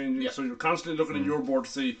constantly changing. Yeah. So you're constantly looking at your board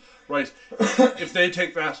to see, right, if they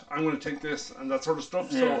take that, I'm going to take this and that sort of stuff.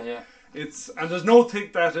 So Yeah. and there's no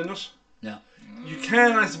take that in it. No. You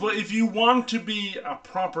can, I suppose, if you want to be a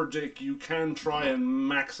proper dick, you can try and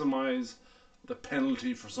maximize the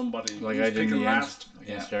penalty for somebody Like who's I did in picking the end last.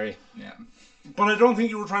 against Jerry. Yeah. But I don't think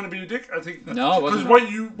you were trying to be a dick. I think No, it because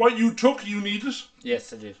wasn't. what you took, you needed.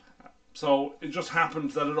 Yes, I did. So it just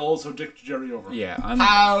happened that it also dicked Jerry over. Yeah,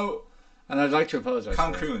 How and I'd like to apologise. for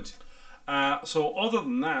it. congruent. So other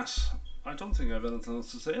than that, I don't think I have anything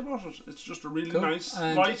else to say about it. It's just a really Cool. nice,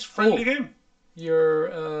 And- light, friendly oh. game.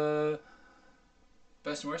 Your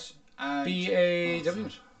Best and worst. And BAW.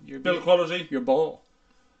 Your Build quality. Your ball.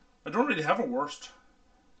 I don't really have a worst.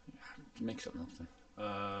 Mix up nothing.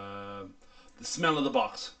 The smell of the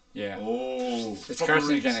box. Yeah. oh It's fucking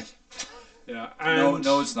carcinogenic. Yeah. no, And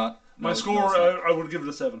no, it's not. my No, score, no, it's not. I would give it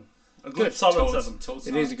a 7. A good Good. solid Totes- 7. totes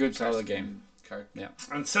It not. is a good, solid Carson game. Card. Yeah.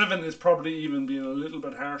 And 7 is probably even being a little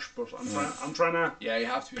bit harsh, but I'm trying to Yeah, you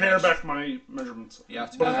have to be pare harsh. back my measurements. You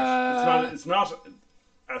have to But be harsh. it's not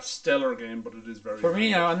a stellar game, but it is very. For very me,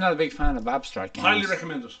 good. now, I'm not a big fan of abstract games. Highly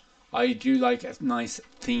recommend it. I do like a nice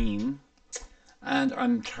theme, and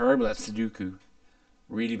I'm terrible at Sudoku.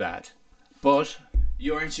 Really bad. But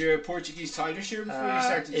You weren't your Portuguese tile this year before you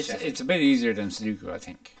started it's, chefing? it's a bit easier than Sudoku, I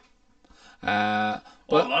think. But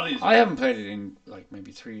a lot easier. I haven't played it in like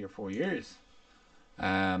maybe 3 or 4 years.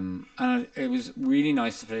 And it was really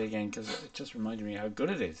nice to play again because it just reminded me how good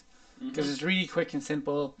it is. Because it's really quick and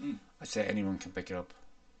simple. I'd say anyone can pick it up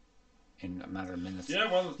in a matter of minutes.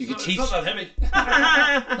 Yeah, well, You could it's teach- not that heavy.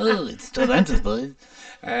 Oh, it's Toronto's, boys.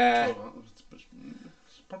 It's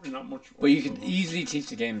probably not much. But you could easily teach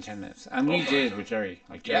the game in 10 minutes. And we did with Jerry.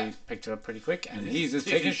 Like, Jerry picked it up pretty quick, and he's just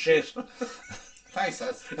taking shit. Thanks,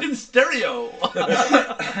 that's in stereo.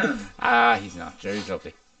 He's not. Jerry's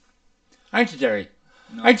lovely. Aren't you, Jerry?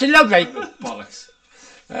 Aren't you lovely? bollocks.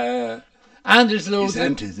 And there's loads of...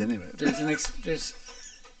 anyway. There's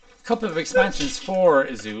a couple of expansions for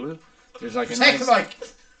Azul. There's like Take the mic.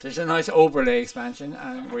 there's a nice overlay expansion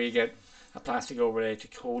and where you get a plastic overlay to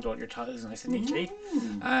hold all your tiles nice and neatly,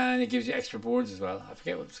 and it gives you extra boards as well. I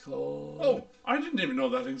forget what it's called. Oh, I didn't even know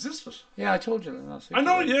that existed. Yeah, I told you last week. I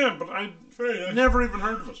know, yeah, but I never even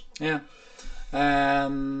heard of it. Yeah.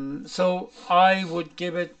 So I would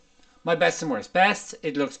give it my best and worst. Best,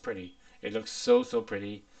 it looks pretty. It looks so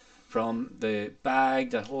pretty. From the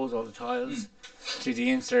bag that holds all the tiles to the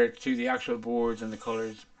insert to the actual boards and the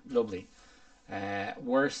colours, lovely.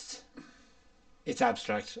 Worst, it's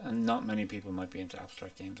abstract, and not many people might be into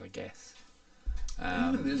abstract games, I guess.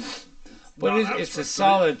 But not it's a abstract.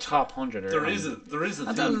 solid top 100. There is a I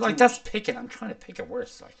thing don't, like to that's picking. I'm trying to pick a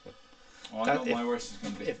worst. Like, but Oh, I That- know my worst is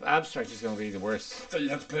going to be. if abstract is going to be the worst, it. You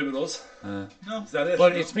have to play with us. No, Is that it?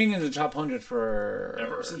 but it's been in the top 100 for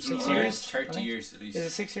Ever since 6 we were years. 30 I think. years at least. Is it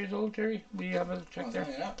 6 years old, Jerry? Will you have a check Oh, there?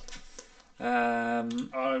 yeah.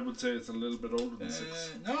 I would say it's a little bit older than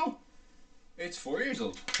 6. No, it's 4 years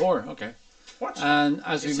old. 4, okay. What? And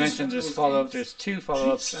as we It's just mentioned, one of there's those follow-up. games. There's 2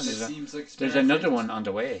 follow-ups, and It seems like there's another one on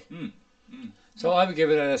the way. So I would give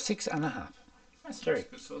it a 6.5. That's Jerry.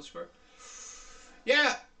 good so square.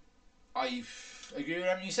 Yeah, I agree with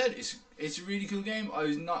everything you said. It's a really cool game. I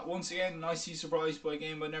was not once again nicely surprised by a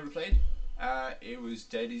game I'd never played. It was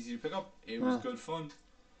dead easy to pick up. It was good fun.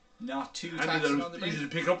 Not too Handy taxing that on the it's easy brain.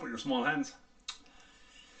 to pick up with your small hands.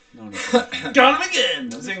 No, no. Got him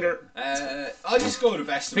again! Zinger. I'll just go to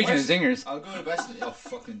best Speaking and of worst. zingers, I'll go to best. Oh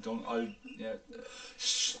fucking don't! Yeah.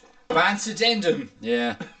 Vance Addendum.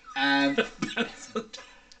 yeah.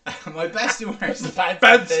 My best and worst. That's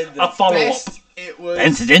a follow-up. Best. It was.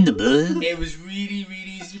 Incident, bud. It was really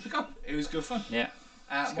easy to pick up. It was good fun. Yeah.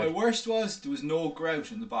 My good. worst was there was no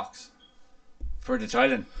grout in the box. For the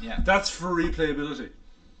tiling. Yeah. That's for replayability.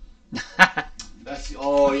 That's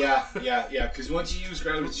because once you use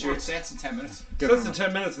grout, it's sure it sets in 10 minutes. Good That's one. the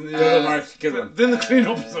 10 minutes in the Good one, Mark. Good one. Then the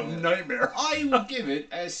cleanup is a nightmare. I would give it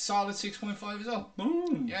a solid 6.5 as well.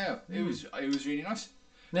 Ooh. Yeah, it was really nice.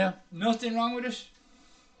 Yeah. Nothing wrong with it.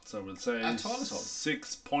 So we'll say At all.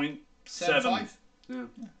 6.7. 7.5. Yeah.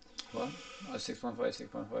 What?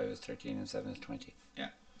 6.5 is 13 and 7 is 20. Yeah,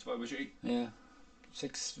 that's what I was reading. Yeah.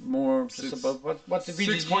 6 more just Six- above. What's the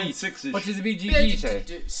BGG? 6.6 What ish. did the BGG say?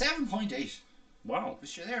 7.8. Wow. But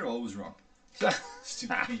sure, they're always wrong.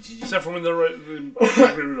 Stupid BGG. Except for when they're right, they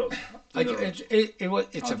agree with us. Like, They're right.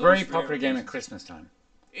 it's Oh, a very those popular rare game games. at Christmas time.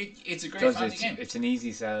 It's a great Because family game. it's an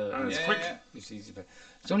easy sell. And it's Yeah, quick. yeah. It's easy, but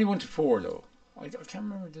it's only 1 to 4 though. I can't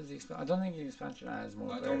remember. I don't think the expansion has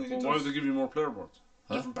more. I don't players. think Well, it why does. would they give you more player boards?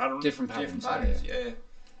 Huh? Different patterns? Different Different patterns. patterns,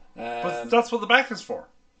 yeah. But that's what the back is for.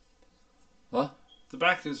 What? The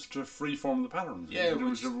back is to freeform the patterns. Yeah, You can do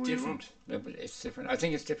which is whichever way you different. want. Yeah, but it's different. I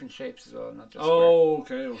think it's different shapes as well, not just. Oh,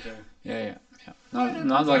 okay. square. Yeah.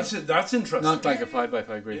 Not like That's interesting. not like a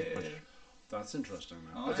 5x5 grid. But That's interesting.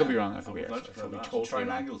 Now. Oh, I could be yeah. wrong. I could I be. would like to I play could be that. totally wrong.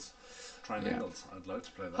 Triangles. Triangles. I'd like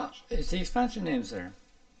to play that. Ah, is the expansion names there?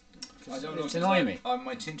 I don't know. It's annoying me.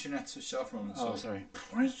 My internet switched off from it. Oh, sorry.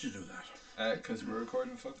 Why did you do that? Because we're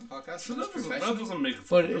recording a fucking podcast. So and it's that professional. doesn't make it.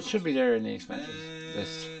 But it should be there in the expansion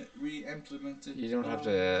list. Re-implemented. You don't have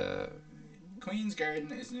to. Queen's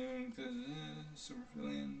Garden is new. Super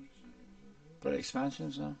Pavilion. But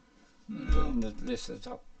expansions now No. in the list at the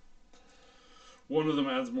top. One of them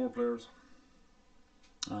adds more players.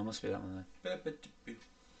 Oh, must be that one then.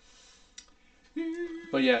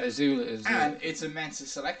 But yeah, Azul is. And it's a Mensa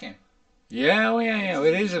Select game. Yeah,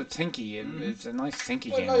 it is a thinky. It's a nice thinky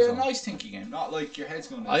Well, game. no, as a well. nice thinky game, not like your head's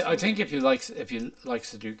going. I think if you like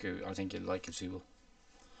Sudoku, I think you'll like Azul.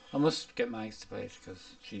 I must get Mags to play it because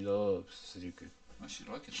she loves Sudoku. I should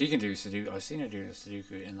like it. She can do Sudoku. I've seen her do a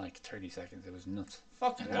Sudoku in like 30 seconds. It was nuts.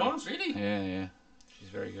 Fucking What? hell, really? Yeah. She's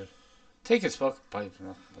very good. Take his fuck pipe.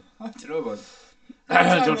 I don't know about.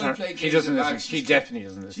 Don't when we her. play She games doesn't with listen. Mags, She she's definitely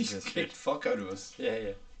doesn't listen to She's this kicked shit. the fuck out of us. Yeah.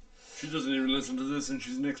 She doesn't even listen to this, and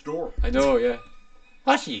she's next door. I know. Yeah.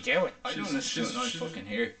 What are you doing? I don't She's- listen to it, and I she's- fucking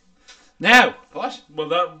hear. Now. What?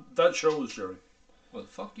 Well, that show is Sherry. Well,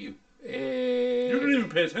 fuck you. You didn't even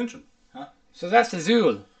pay attention. So that's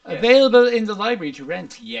Azul. Yeah. Available in the library to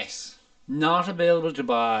rent. Yes. Not available to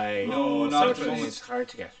buy. No, not at the sadly. moment. It's hard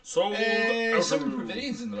to get. Sold out Some of-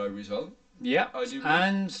 pavilions in the library as well. Yeah. I do believe.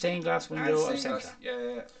 And stained glass window And of stained Centra. glass.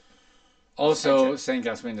 Yeah. Also Centra. stained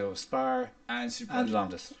glass window of Spar And Super. and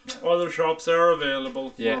Londis. Other shops are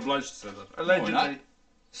available. Yeah. We're obliged to say that. we're Allegedly. not.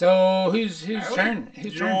 So whose Are we? turn?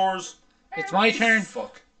 Whose turn? Yours. It's my turn.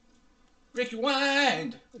 Fuck. Ricky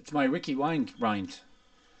Wind. It's my Ricky Wind rind.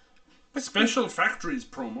 Special Factories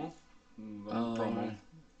promo. Oh, promo. right.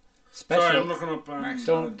 Sorry, I'm Special. looking up. Mark's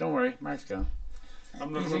Don't worry, Mark's gone. I'm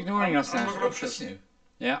He's looking up- ignoring us I'm now. looking up Just shit. now.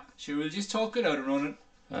 Yeah. Sure, we'll just talk it out and run it.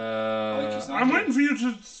 I'm waiting for you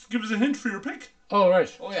to give us a hint for your pick. Oh,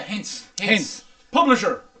 right. Oh yeah, hints. Hints.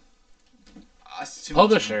 Publisher. That's too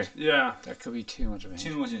Publisher. Yeah. That could be too much of a Much,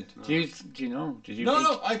 hint. too much in it. Do you know? Did you? No, peek?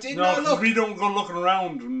 no, I did No, not 'cause look. we don't go looking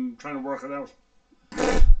around and trying to work it out.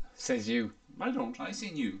 Says you. I don't. I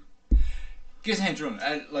seen you. Give us a hint,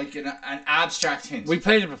 Run. Like an abstract hint. We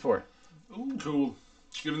played it before. Ooh, cool.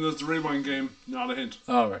 Giving us the rewind game, not a hint.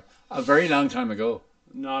 Oh, right. A very long time ago.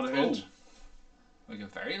 Not a hint. Like a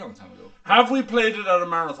very long time ago. Have we played it at a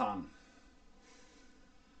marathon?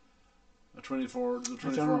 The 24 I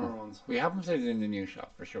don't hour know. ones. We haven't played it in the new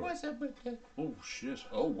shop for sure. What's up with that? Oh shit.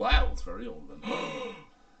 Oh wow. It's very old then.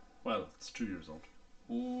 Well, it's 2 years old.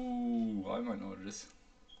 Ooh, I might know what it is.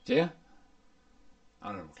 Do you? I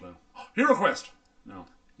don't have a clue. Hero Quest. No.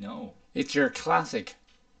 No. It's your classic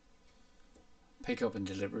pick up and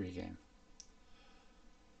delivery game.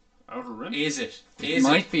 Outer Rim. Is it? It Is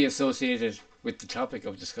might be associated with the topic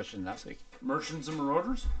of discussion last week. Merchants and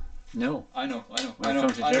Marauders. No. I know. I know. Welcome I know.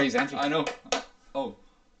 to I Jerry's know. Antique. I know. Oh.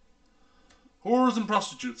 Whores and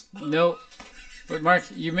prostitutes. No. But Mark,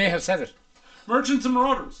 you may have said it. Merchants and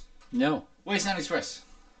Marauders. No. Wasteland Express.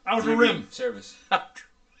 Outer Rim. Service.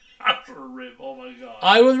 Outer Rim. Oh my god.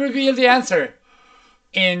 I will reveal the answer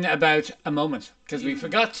in about a moment because we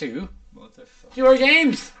forgot to What the fuck? do our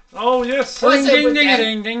games. Oh yes. Ding What's up ding with ding that?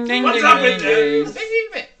 ding ding ding What's ding up with ding that?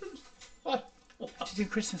 ding. What? To do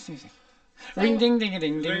Christmas music. Ring ding ding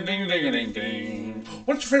ding ding ding ding ding ding.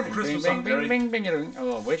 What's your favorite Bing Christmas bing song, bing Gary? bing bing ding.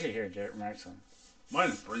 Oh, wait till you hear Jared Mark's one. Mine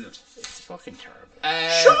is brilliant. It's fucking terrible.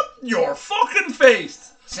 Shut your fucking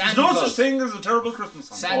face! Santa There's no Claus. such thing as a terrible Christmas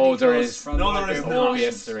song. Sandy Oh, there Claus is. From No, the there is Nightmare not. Oh Before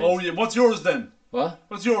yes, there is. Oh yeah. What's yours then? What?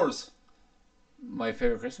 What's yours? My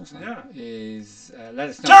favorite Christmas song Yeah. is "Let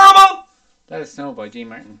It Snow." Terrible! "Let It Snow" by Dean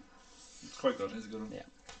Martin. It's quite good. That's a good one. Yeah.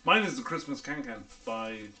 Mine is the Christmas Can Can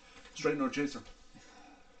by Straight No Chaser.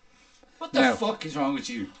 What the No. fuck is wrong with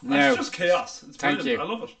you? No, It's just chaos. It's Thank brilliant. you. I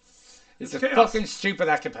love it. it's it's a chaos. fucking stupid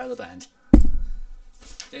a cappella band.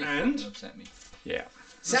 They And? fucking upset me. Yeah.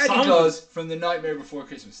 Santa song- Claus from the Nightmare Before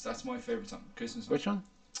Christmas. That's my favorite song. Christmas song. Which one?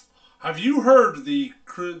 Have you heard the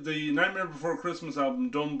Nightmare Before Christmas album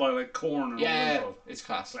done by like Korn and Yeah, all it's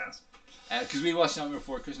class. that class? Because we watched Nightmare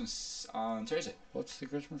Before Christmas on Thursday. What's the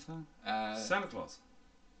Christmas song? Santa Claus.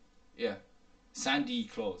 Yeah. Sandy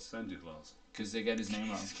Claus. Santa Claus. Because they get his name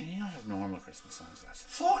wrong. Can you not have normal Christmas songs, lads?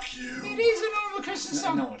 Fuck you. It is a normal Christmas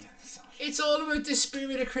song. No, it's not. It's all about the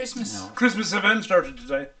spirit of Christmas. No. Christmas event started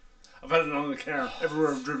today. I've had it on the car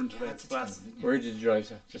everywhere I've driven today. It's class. Where did you drive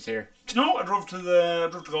to? Just here. No, I drove to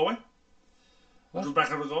Galway. What? Drove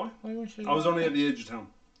back out of Galway. Why weren't you? I was only at the edge of town.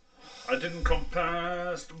 I didn't come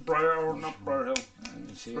past not Briar Hill.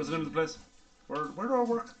 Where's the name of the place? Where do I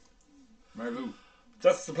work? Marvu.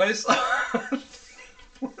 That's the place.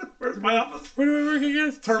 Where's my office? Where do I work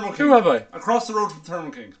again? Thermal King. Who am I? Across the road from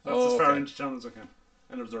Thermal King. That's Oh, as far okay. into town as I can.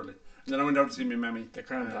 And it was early. And then I went out to see my mammy. The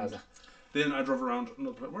Crown And Plaza. Then I drove around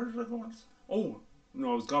another place. Where did I go else? Oh,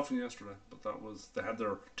 no, I was golfing yesterday. But they had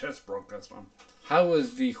their test broadcast on. How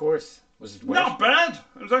was the horse? Was it wet? Not bad.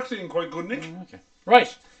 It was actually in quite good nick. Okay.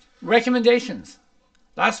 Right. Recommendations.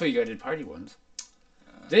 Last week I did party ones.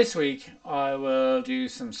 This week I will do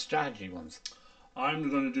some strategy ones. I'm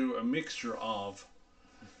going to do a mixture of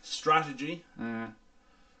strategy,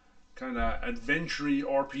 kind of adventure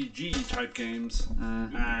RPG type games,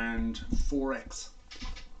 and 4X.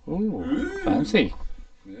 Ooh, fancy.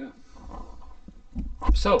 Yeah.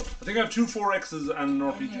 So, I think I have 2 4Xs and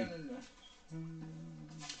an RPG.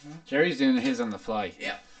 Jerry's doing his on the fly.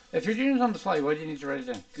 Yeah. If you're doing it on the fly, why do you need to write it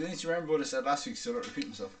down? Because I need to remember what I said last week so I don't repeat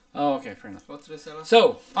myself. Oh, okay, fair enough. What did I say last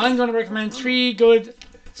So, I'm going to recommend 3 good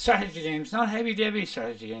strategy games. Not heavy-debby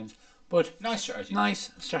strategy games, but week? Nice strategy.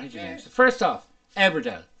 nice strategy Yeah. games. First off,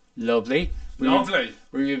 Everdell. Lovely. Lovely.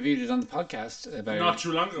 We reviewed it on the podcast about Not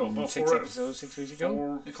too long ago, about 6 4 episodes, 6 weeks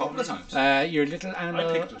ago. A couple of times. Your little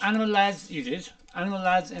picked it. animal lads, you did. Animal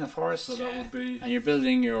lads in a forest. So that would be And you're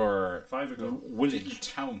building your 5 ago. village.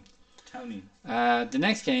 Townie. The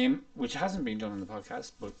next game, which hasn't been done on the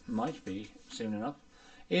podcast, but might be soon enough,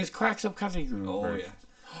 is Quacks Up Quedlinburg. Oh, yeah.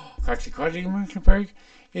 Quacks Up Quedlinburg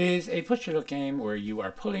is a put-your-luck game where you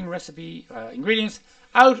are pulling recipe ingredients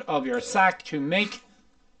out of your sack to make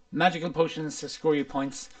magical potions to score you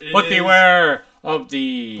points. It But is beware of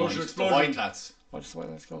the... Potion The Explosion. white lads. What's the white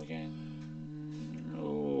lads called again?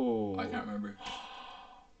 Oh. I can't remember.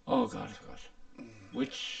 Oh, God, I forgot.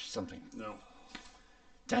 Witch something. No.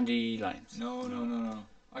 Dandelions. No.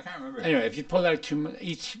 I can't remember. Anyway, if you pull out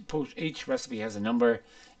each recipe has a number.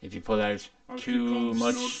 If you pull out I'll keep too going.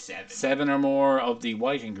 much, Snowed. 7. 7 or more of the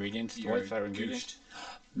white ingredients, the You're white flour ingredient, goosed.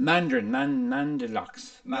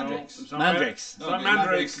 Mandalox. Mandrakes. It's not Mandrakes. It's not No, Mandrakes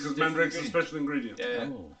Mandrakes because is Mandrakes is a different special ingredient. Yeah.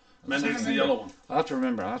 Oh. Mandrakes is the yellow one. I'll have to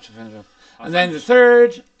remember. I'll have to finish up. I'll And then find the it.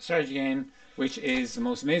 third strategy game, which is the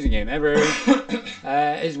most amazing game ever,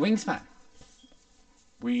 is Wingspan.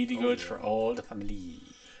 Really good yeah. for all the family.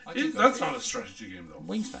 I think That's I'd- not a strategy game though.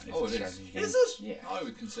 Wingspan is Oh, a it is. strategy game. Is it? Yeah. I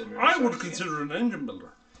would consider. It a I would strategy game. consider it an engine builder.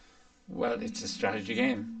 Well, it's a strategy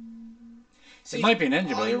game. See, It might be an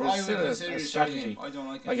engine I builder, but would it's still consider a it strategy. game. I don't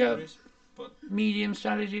like Like engine a- builders, but Medium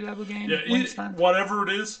strategy level game. Yeah, Wingspan. whatever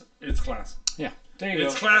it is, it's class. Yeah. There you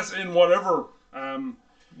It's go. class in whatever.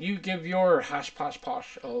 You give your hash posh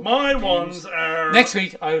posh. Of My games. ones are Next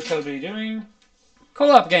week, I shall be doing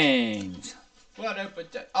co-op games. well,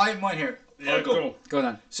 but I have mine here. Yeah, I'll go. go. Go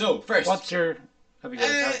then. So first, What's your? Have you got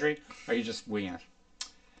a Uh, category? Or are you just winging it?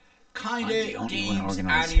 kind I'm the of only one games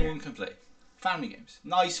organised anyone here. can play? Family games,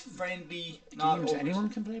 nice, friendly, not Games over- anyone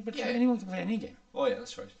can play, but Yeah. anyone can play any game. Oh yeah,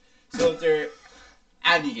 that's right. So they're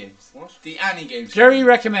Annie games. What? The Annie games. Jerry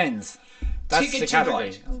recommends. That's Ticket the to category.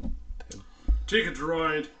 Ride. Oh, Ticket to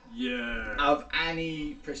Ride. Yeah. Of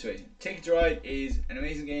any persuasion. Ticket to Ride is an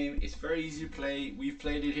amazing game. It's very easy to play. We've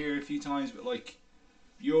played it here a few times, but like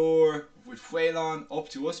with Waylon up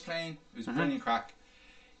to us playing, it was brilliant crack.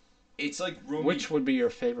 It's like Rummy. Which would be your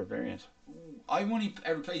favorite variant? I've only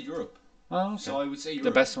ever played Europe, Oh, okay. so I would say Europe.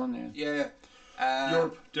 The best one, yeah. Yeah.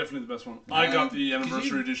 Europe, definitely the best one. I got the 'cause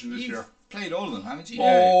anniversary you've- edition this you've year. Played all of them, haven't you?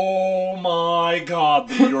 Oh my god,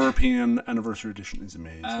 the European anniversary edition is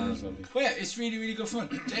amazing. Well, yeah, it's really, really good fun.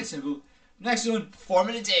 Dead simple. Next one,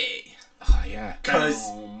 Formula Day. Oh, yeah. Because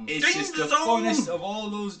Boom. it's just Danger the Zone. funnest of all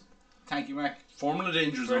those. Thank you, Mark. Formula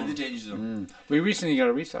Danger For the Zone. Danger Zone. We recently got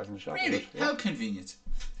a restock in the shop. Really? Yeah. How convenient.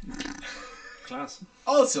 Class.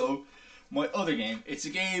 Also, my other game. It's a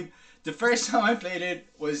game. The first time I played it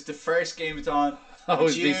was the first game-a-thon. Oh, it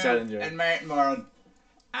was with Big you Challenger. and Martin Moran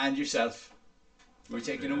and yourself. We were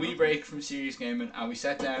taking a wee break from serious gaming, and we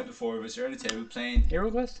sat down, the four of us around the table playing Hero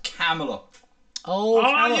Quest? Camelot. Oh,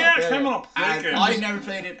 Yeah, Camel Up. Great And game. I never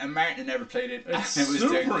played it, and Martin had never played it. It's and it was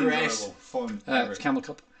super the greatest enjoyable. fun ever. It's Camel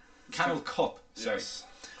Cup. Camel Cup. Sorry. Yes.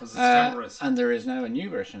 Because it's Camel Race. And there is now a new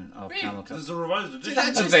version of Really? Camel Cup. There's a revised edition. that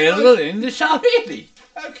just- Available in the shop. Really?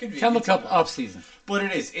 How convenient. Camel Cup off season. But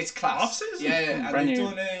it is. It's class. Off-season? Yeah, and Brand they've new.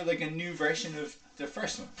 done a new version of the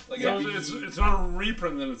first one. Like So a it's not a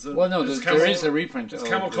reprint then, it's a... Well, no, it's there is a reprint. It's of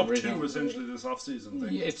Camel the Cup original. 2 essentially this off-season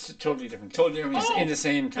thing. Yeah, it's a totally different. Totally different. It's in the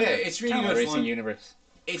same kind Yeah, of it's really camel good racing fun. universe.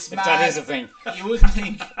 It's If mad. that is a thing. You wouldn't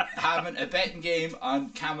think having a betting game on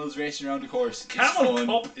camels racing around the course. Camel is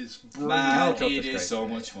fun. Cup is brilliant. Man, Camel Cup it is is great, so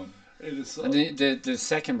yeah. much fun. It is so... And the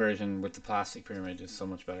second version with the plastic pyramid is so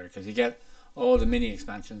much better because you get all the mini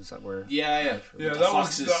expansions that were, Yeah, yeah. Yeah, The that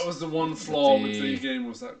foxes. was the one flaw the- with the game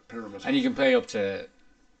was that pyramid. and you can play up to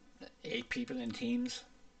 8 people in teams.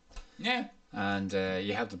 Yeah. And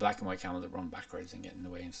you have the black and white camel that run backwards and get in the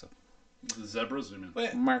way and stuff. The zebras, I mean.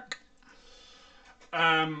 Well, Mark.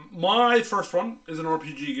 My first one is an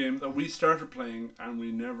RPG game that we started playing and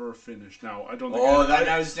we never finished. Now, I don't think oh, I, that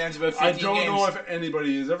now is down to about 15 I don't games. know if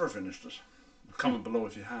anybody has ever finished it. Comment below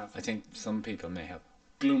if you have. I think some people may have.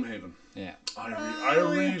 Gloomhaven. Yeah. I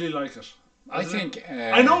really like it. I As in- think.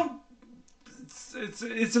 I know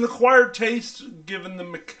it's an acquired taste given the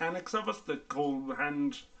mechanics of it, the whole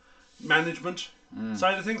hand management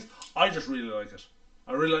side of things. I just really like it.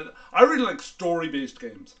 I really like story based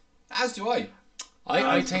games. As do I.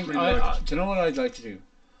 I I think. really I, like it. do you know what I'd like to do?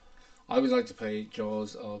 I would like to play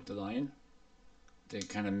Jaws of the Lion. The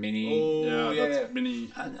kind of mini. Oh, yeah. That's mini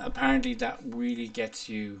And apparently that really gets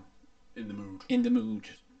you in the mood. in the mood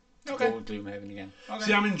to Okay. go with Gloomhaven again. Okay.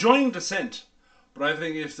 See, I'm enjoying Descent, but I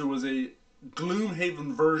think if there was a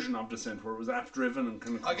Gloomhaven version of Descent where it was app driven and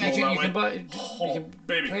kind of Okay, controlled You that can, way. you can buy. Oh, you can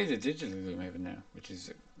baby. play the digital Gloomhaven now, which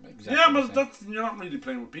is exactly. Yeah, the but same. that's you're not really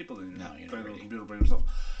playing with people then. You're No, you're not playing on really. the computer by yourself.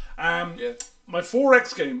 Yeah. My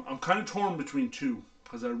 4X game, I'm kind of torn between two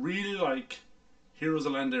because I really like Heroes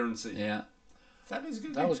of Land, Air and Sea. Yeah, That is a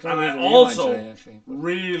good. that was And going I to be also today, actually.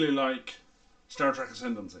 really like Star Trek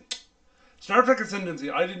Ascendancy. Star Trek Ascendancy,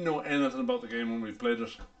 I didn't know anything about the game when we played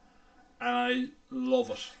it, and I love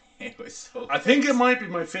it. It was so. I think it might be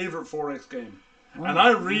my favourite 4X game. And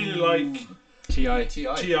I really like TI.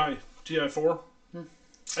 TI. TI4.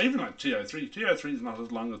 I even like TI3. TI3 is not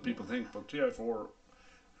as long as people think, but TI4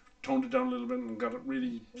 toned it down a little bit and got it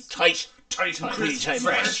really Tight. tight and Really crisp. tight.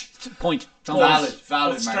 fresh. It's a point. It's on Valid. point.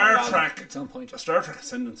 Valid. But Mark, Star valid. Trek, It's on point. Star Trek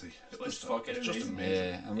Ascendancy. It was fucking It's just amazing. amazing.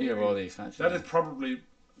 Yeah, and we have all the expansions. That is probably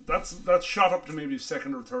that's shot up to maybe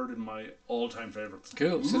second or third in my all-time favorites.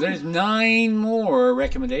 cool. So there's 9 more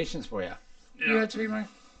recommendations for you. You Yeah. had 3 more.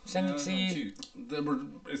 Ascendant Sea,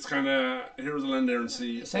 It's kind of Heroes of the Land, Air and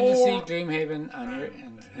Sea. Ascendant Sea, or Gloomhaven,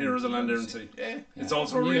 and Heroes of the Land, Air and Sea. Yeah. It's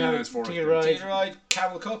also a And you really have nice forest Ticket game. Ride. Ticket Ride,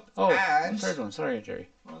 Carol Cup, Oh, and third one. Sorry, Jerry.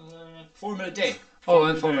 Formula Day. Oh,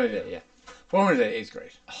 and Formula Day. Yeah, Formula Day is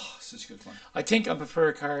great. Oh, such good fun. I think I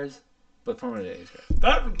prefer cars, but Formula Day is great.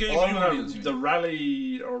 That game Automobiles, you you have, the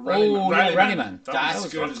Rally or Oh, yeah, Rallyman. That's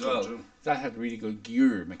was good as well. too. That had really good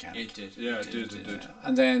gear mechanic. It did. Yeah, it did.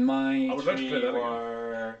 And then my I would like to play three that again.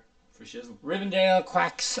 were For shizzle. Rivendell,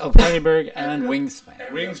 Quacks of Heidelberg, and Wingspan.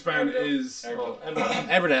 Wingspan is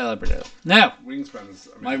Everdell. Now, Wingspan is.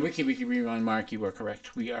 I mean, my wiki rewind, Mark, you were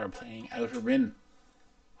correct. We are playing Outer Rim,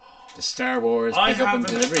 the Star Wars I pick up and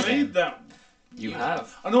haven't delivery played game. that. You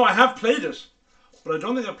have. I know I have played it, but I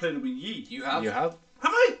don't think I played it with Yi. You have? You have.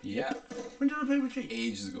 Have I? Yeah. When did I play with Yi?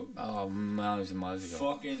 Ages ago. Oh, miles and miles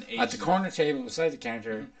ago. Fucking ages At the ago. corner table beside the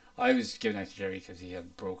counter, I was giving out to Jerry because he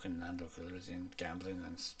had broken Nando coolers in gambling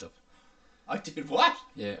and stuff. I did what?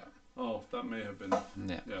 Yeah. Oh, that may have been.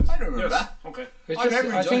 Yeah. Yes. I don't remember yes. that. Okay. It's I just,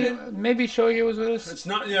 remember I enjoying think maybe Shoyu was with us. It's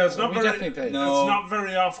not. Yeah, it's not We very. definitely played. No. It's not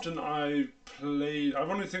very often I played. I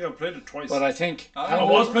only think I've played it twice. But I think. I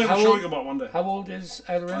was playing with how old- Shogun one day. How old is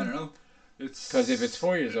Outer I don't Rim? know. It's Because if it's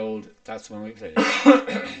 4 years old, that's when we played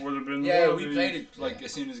it. would have been. Yeah, more we the- played it like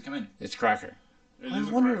as soon as it came in. It's cracker. It I is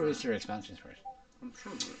a wonder cracker. is there expansions for it. I'm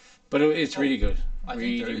sure there is. But it's really good. I think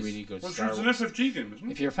Really, there is. really good. Well, Star it's an Wars. SFG game, isn't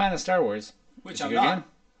it? If you're a fan of Star Wars, Which it's a I'm good not. game.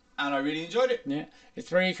 And I really enjoyed it. Yeah, it's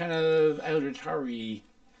very kind of Elder Tower-y.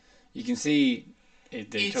 You can see they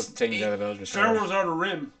It's- took things out of Elder Star Tower. Wars Outer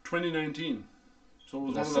Rim 2019. So it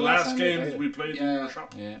was That's one of the the last last time we games played it. we played in Yeah. your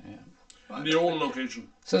shop. Yeah. In the old location.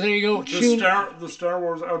 So there you go. The Star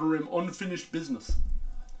Wars Outer Rim Unfinished Business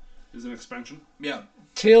is an expansion. Yeah.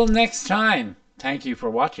 Till next time. Thank you for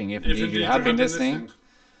watching. If If indeed you have been listening. listening.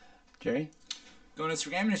 Jerry? Going to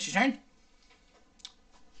Instagram and it's your turn.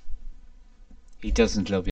 He doesn't love you.